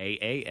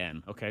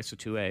 A-A-N. Okay, so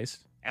 2 A's.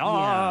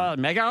 Yeah.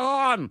 Oh,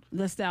 Megan!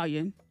 The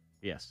Stallion.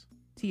 Yes.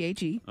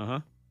 T-H-E. Uh-huh.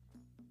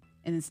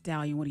 And then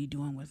Stallion, what are you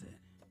doing with it?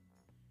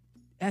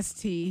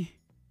 S-T-A...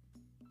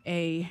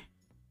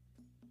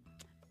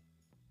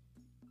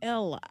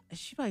 L.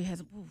 She probably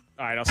has a. All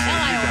right, I'll see.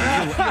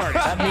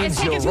 That means It's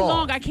taking you're too wrong.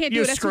 long. I can't do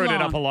You it. That's too screwed it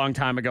long. up a long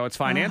time ago. It's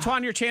fine.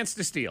 Antoine, your chance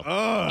to steal.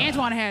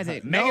 Antoine has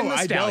it. Megan the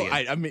I Stallion.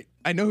 don't. I mean,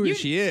 I know who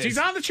she is. She's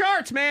on the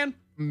charts, man.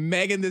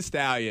 Megan the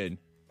Stallion.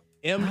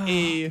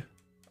 M-E.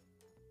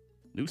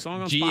 New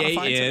song on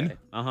Spotify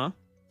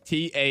today.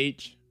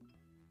 Teestalllion.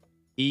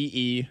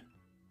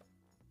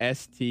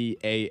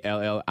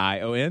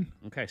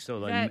 Okay, so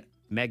like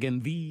Megan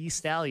Thee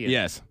Stallion.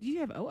 Yes. Do you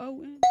have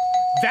O-O-N?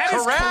 That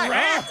is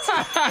correct.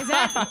 Is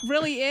that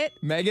really it?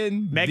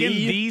 Megan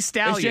Thee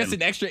Stallion. It's just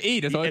an extra E.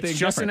 That's the only thing It's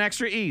just different. an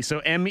extra E. So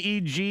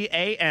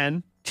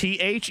MEGANTHEE.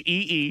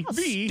 How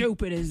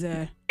stupid is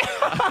that?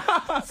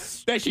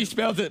 That she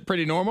spells it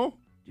pretty normal.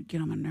 You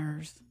get on my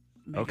nerves.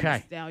 Megan Okay.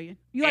 Thee Stallion.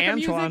 You like her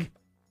Antoine. music?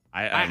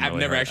 I've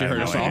never actually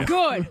heard a song.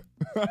 Good.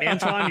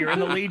 Antoine, you're in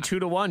the lead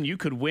 2-1. You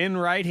could win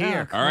right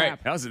here. Oh, All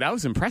right. That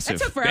was impressive.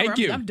 That took forever. Thank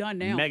you. I'm done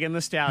now. Megan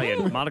the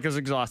Stallion. Monica's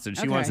exhausted.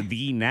 She Okay. wants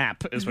the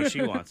nap, is what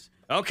she wants.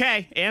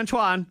 Okay,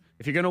 Antoine,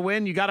 if you're going to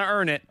win, you got to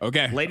earn it.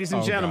 Okay. Ladies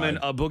and gentlemen,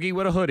 God. a boogie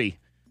with a hoodie.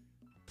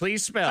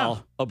 Please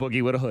spell a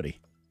boogie with a hoodie.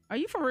 Are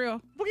you for real?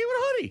 Boogie with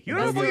a hoodie. You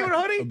know a boogie with a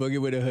A hoodie?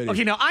 boogie with a hoodie.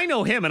 Okay, now I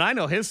know him and I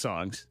know his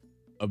songs.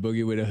 A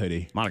boogie with a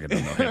hoodie. Monica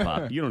doesn't know hip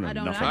hop. You don't know I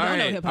don't nothing. know. I don't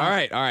know hip-hop. All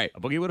right. A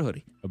boogie with a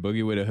hoodie. A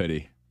boogie with a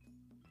hoodie.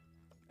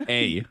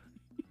 A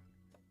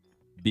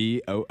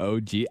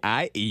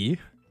BOOGIE.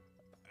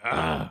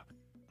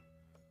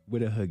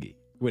 With a hoodie.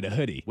 With a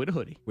hoodie. With a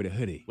hoodie. With a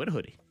hoodie. With a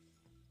hoodie.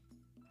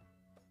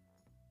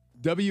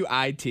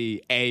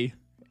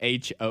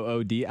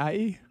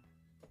 WITAHOODIE.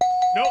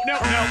 No.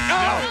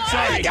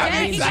 Sorry.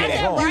 dang, he got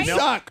that right. You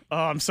suck. Oh,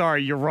 I'm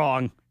sorry. You're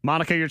wrong.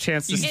 Monica, your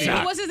chance to speak.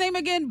 And what's his name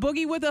again?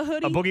 Boogie with a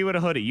hoodie? A boogie with a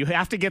hoodie. You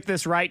have to get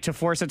this right to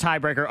force a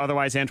tiebreaker.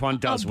 Otherwise, Antoine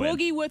does win. A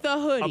boogie with a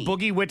hoodie. A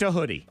boogie with a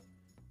hoodie.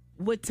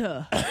 With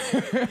the.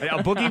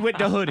 A boogie with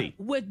the hoodie.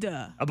 With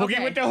the. A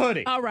boogie with the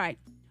hoodie. All right.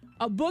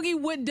 A boogie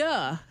with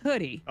the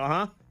hoodie.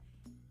 Uh-huh.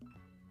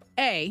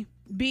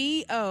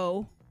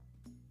 A-B-O.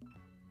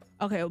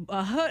 Okay, a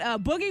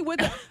boogie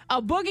with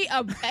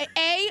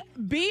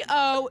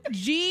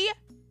A-B-O-G.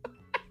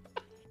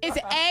 It's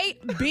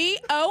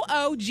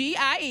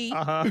A-B-O-O-G-I-E.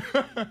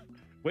 Uh-huh.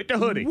 With the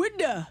hoodie. With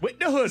the. With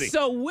the hoodie.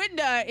 So with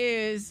the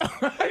is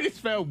I just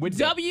spelled with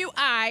the.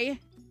 W-I-T-D-A.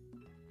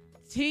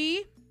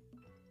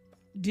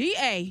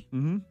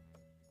 Mm-hmm.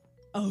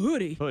 A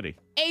hoodie. Hoodie.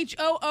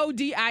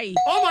 H-O-O-D-I-E.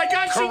 Oh my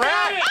God, she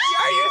got it!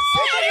 Are you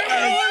serious?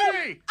 Are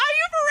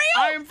you for real?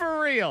 I am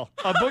for real.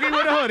 A boogie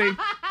with a hoodie.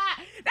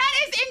 That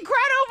is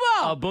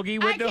incredible. A boogie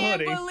with the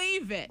hoodie. I can't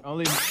believe it.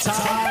 Only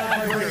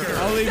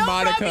Don't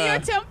Monica. rub me your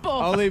temple.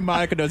 Only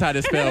Monica knows how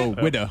to spell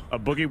widow. A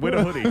boogie with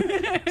a hoodie.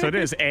 So it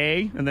is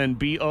A and then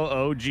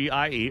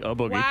B-O-O-G-I-E. A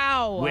boogie.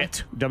 Wow.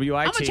 Wit.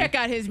 W-I-T. I'm going to check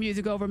out his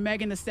music over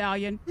Megan Thee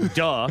Stallion.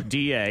 Duh.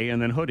 D-A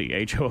and then hoodie.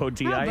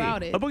 H-O-O-D-I-E. How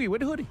about it? A boogie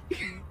with a hoodie.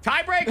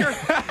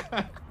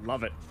 Tiebreaker.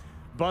 Love it.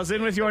 Buzz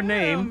in with your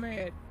name. Oh,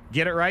 man.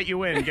 Get it right, you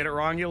win. Get it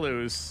wrong, you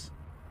lose.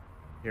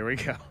 Here we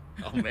go.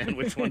 Oh, man.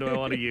 Which one do I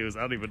want to use?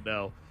 I don't even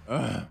know.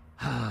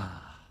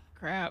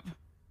 Crap.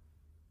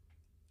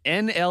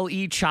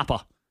 NLE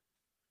Choppa.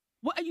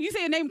 What? You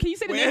say a name? Can you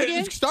say the name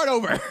again? Start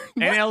over.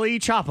 NLE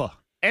Choppa.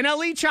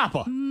 NLE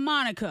Choppa.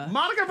 Monica.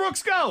 Monica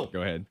Brooks, go.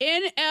 Go ahead.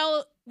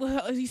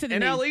 Well, you said the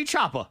name. NLE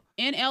Choppa.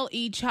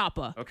 NLE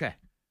Choppa. Okay.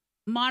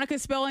 Monica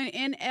spelling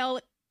N-L.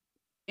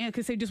 And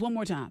could say just one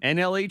more time.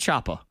 NLE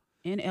Choppa.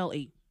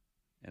 NLE.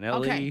 NLE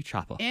Okay.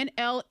 Choppa.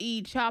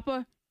 NLE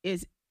Choppa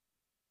is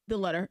the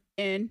letter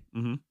N,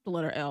 Mm-hmm. the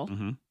letter L,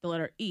 Mm-hmm. the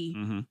letter E,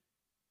 Mm-hmm.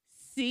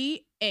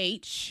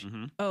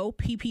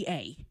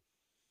 C-H-O-P-P-A.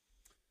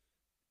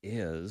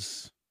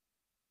 Is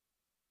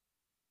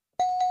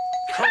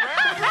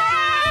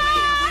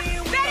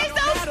That is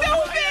so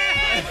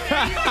stupid!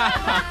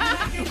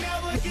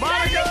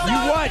 Monica. You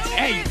won.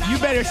 Hey, you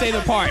better say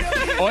the part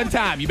on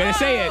time. You better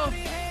say it.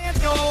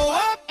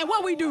 And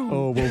what we do?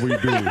 Oh, what we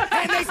do.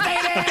 And they say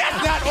that.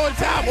 That's not on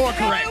time or No,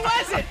 correct. it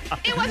wasn't.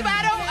 It was, but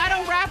I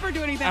don't rap or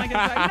do anything like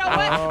that. So, you know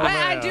what? Oh, but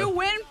I man. do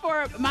win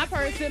for my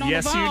person on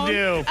Yes, the you phone.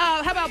 do.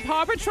 How about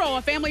Paw Patrol,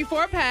 a family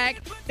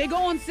 4-pack? They go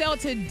on sale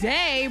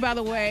today, by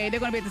the way. They're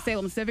going to be at the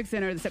Salem Civic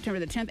Center September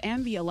the 10th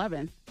and the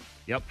 11th.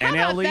 Yep. How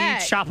about NLE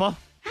that? Choppa.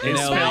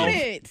 How about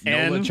it?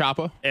 Nola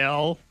Choppa.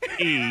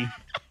 N-L-E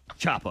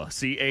Choppa.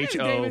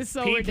 David is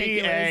so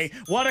C-H-O-P-P-A.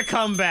 ridiculous. What a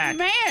comeback.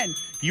 Man.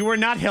 You were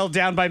not held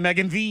down by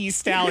Megan Thee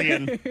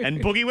Stallion.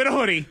 And Boogie with a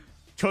Hoodie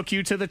took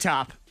you to the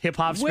top. Hip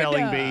hop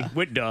spelling bee.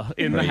 With duh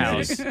in the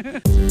house.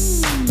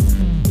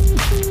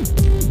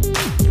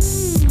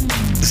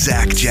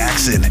 Zach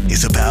Jackson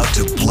is about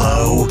to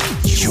blow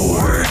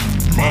your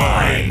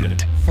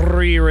mind.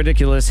 3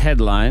 ridiculous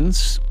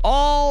headlines,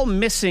 all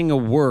missing a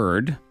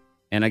word.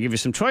 And I give you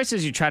some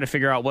choices. You try to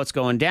figure out what's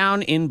going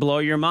down in Blow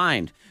Your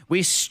Mind.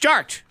 We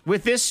start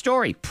with this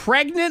story.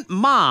 Pregnant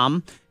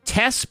mom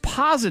tests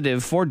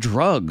positive for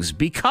drugs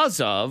because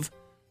of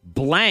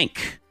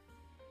blank.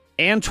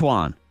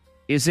 Antoine,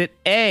 is it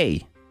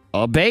A,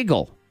 a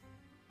bagel,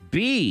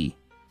 B,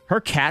 her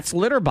cat's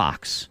litter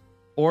box,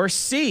 or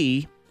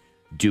C,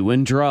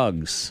 doing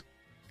drugs?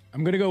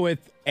 I'm going to go with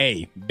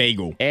A,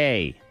 bagel.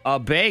 A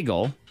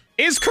bagel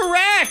is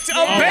correct. A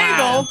Oh,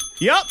 bagel. wow.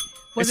 Yep.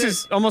 This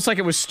is almost like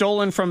it was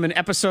stolen from an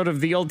episode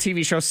of the old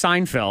TV show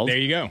Seinfeld. There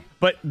you go.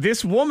 But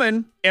this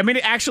woman, I mean,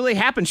 it actually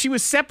happened. She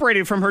was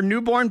separated from her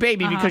newborn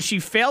baby because she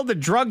failed the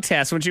drug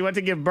test when she went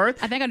to give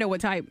birth. I think I know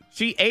what type.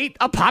 She ate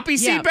a poppy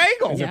seed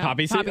bagel. Is it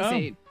poppy seed?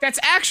 seed. That's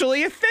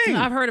actually a thing.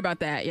 I've heard about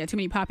that. Yeah, too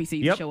many poppy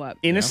seeds show up.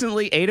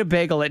 Innocently ate a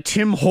bagel at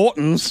Tim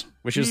Hortons,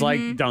 which is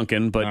like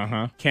Dunkin',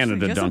 but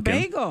Canada Just Dunkin'. a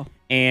bagel.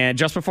 And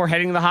just before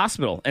heading to the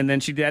hospital. And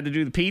then she had to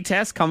do the pee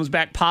test, comes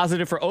back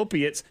positive for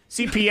opiates.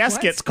 CPS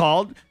gets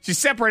called. She's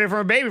separated from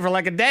her baby for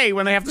like a day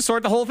when they have to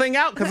sort the whole thing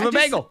out because of a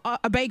bagel.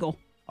 A bagel.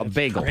 A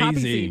bagel. A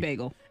poppy seed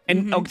bagel.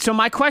 And so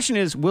my question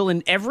is, will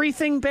an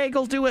everything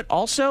bagel do it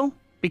also?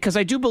 Because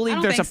I do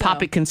believe there's a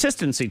poppy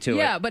consistency to it.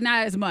 Yeah, but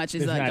not as much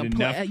as like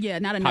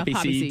not enough poppy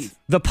seeds.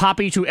 The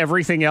poppy to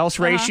everything else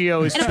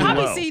ratio is and too a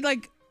poppy low. seed,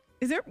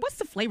 what's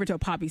the flavor to a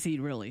poppy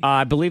seed really?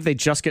 I believe they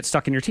just get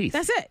stuck in your teeth.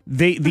 That's it.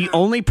 The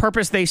only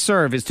purpose they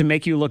serve is to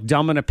make you look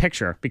dumb in a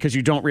picture because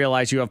you don't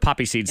realize you have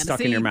poppy seeds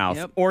stuck in your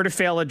mouth or to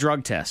fail a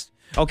drug test.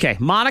 Okay,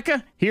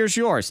 Monica, here's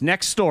yours.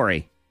 Next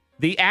story.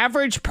 The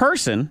average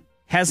person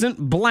hasn't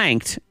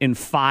blanked in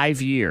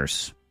 5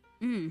 years.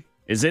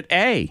 Is it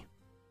A,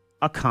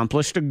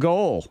 accomplished a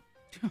goal,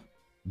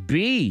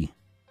 B,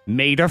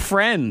 made a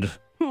friend,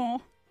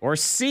 or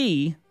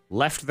C,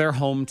 left their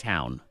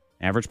hometown?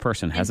 Average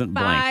person hasn't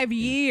blanked 5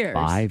 years.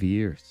 5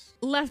 years.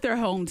 Left their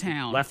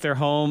hometown. Left their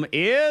home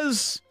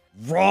is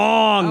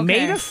wrong. Okay.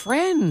 Made a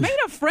friend. Made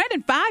a friend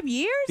in 5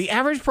 years? The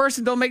average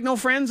person don't make no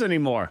friends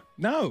anymore.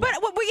 No. But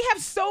we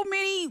have so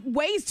many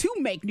ways to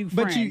make new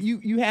friends. But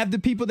you have the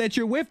people that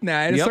you're with now.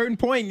 At a certain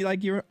point,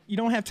 you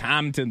don't have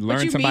time to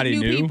learn somebody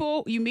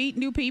new. You meet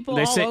new people.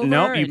 They all say over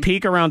nope. You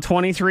peak around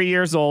 23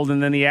 years old,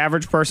 and then the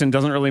average person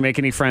doesn't really make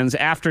any friends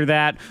after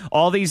that.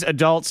 All these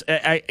adults,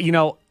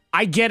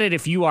 I get it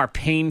if you are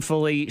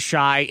painfully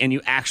shy and you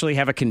actually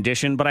have a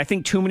condition, but I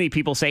think too many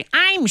people say,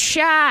 I'm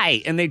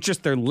shy, and they're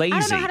lazy. I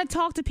don't know how to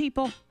talk to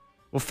people.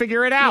 Well,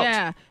 figure it out.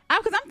 Yeah.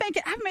 Because I'm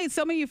thinking, I've made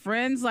so many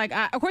friends.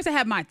 Of course, I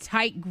have my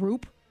tight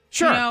group.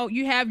 Sure.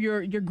 You have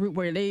your group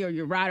where they are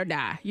your ride or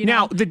die.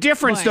 Now, the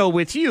difference, though,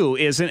 with you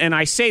is, and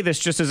I say this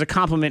just as a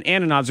compliment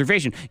and an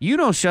observation, you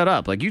don't shut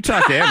up. Like, you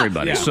talk to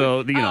everybody. Yeah.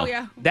 So,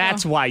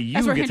 that's why you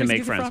that's where get to Hendrix make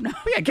gets it friends.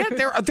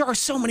 from now. There are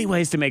so many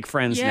ways to make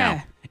friends Yeah.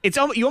 now.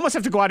 You almost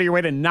have to go out of your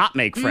way to not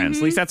make friends.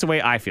 At least that's the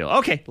way I feel.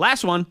 Okay,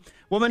 last one.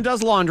 Woman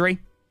does laundry,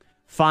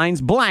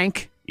 finds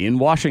blank in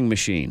washing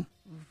machine.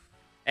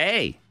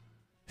 A,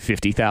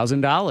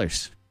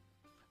 $50,000.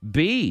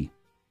 B,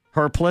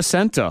 her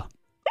placenta.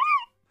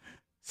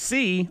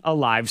 C, a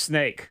live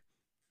snake.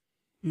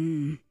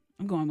 I'm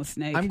going with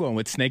snake. I'm going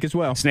with snake as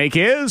well. Snake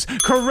is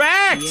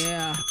correct.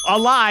 Yeah.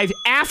 Alive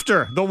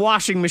after the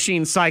washing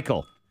machine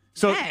cycle.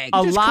 So Dang,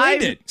 a just live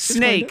cleaned it.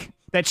 snake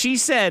that she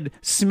said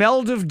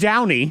smelled of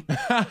downy.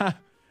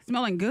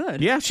 Smelling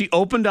good. Yeah, she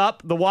opened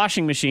up the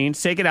washing machine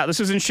to take it out. This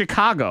was in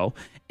Chicago,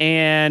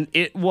 and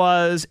it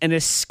was an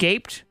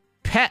escaped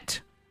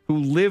pet who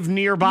lived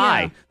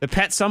nearby. Yeah. The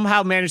pet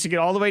somehow managed to get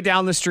all the way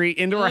down the street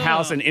into her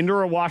house and into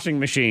her washing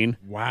machine.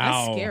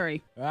 Wow. That's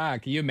scary.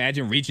 Can you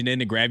imagine reaching in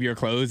to grab your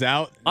clothes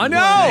out? I know.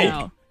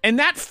 Wow. And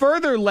that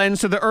further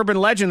lends to the urban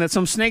legend that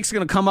some snake's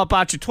going to come up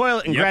out your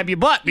toilet and grab your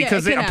butt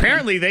because it could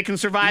apparently they can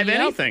survive Yep.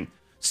 anything.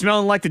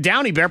 Smelling like the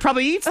Downy Bear,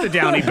 probably eats the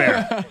Downy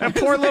Bear. That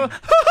poor little,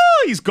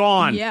 he's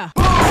gone. Yeah.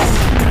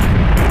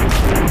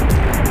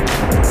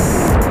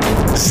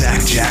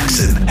 Zach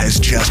Jackson has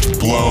just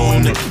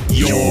blown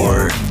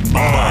your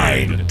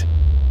mind.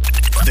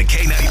 The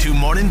K92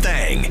 Morning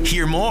Thing.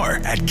 Hear more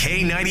at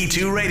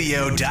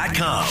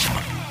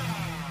K92Radio.com.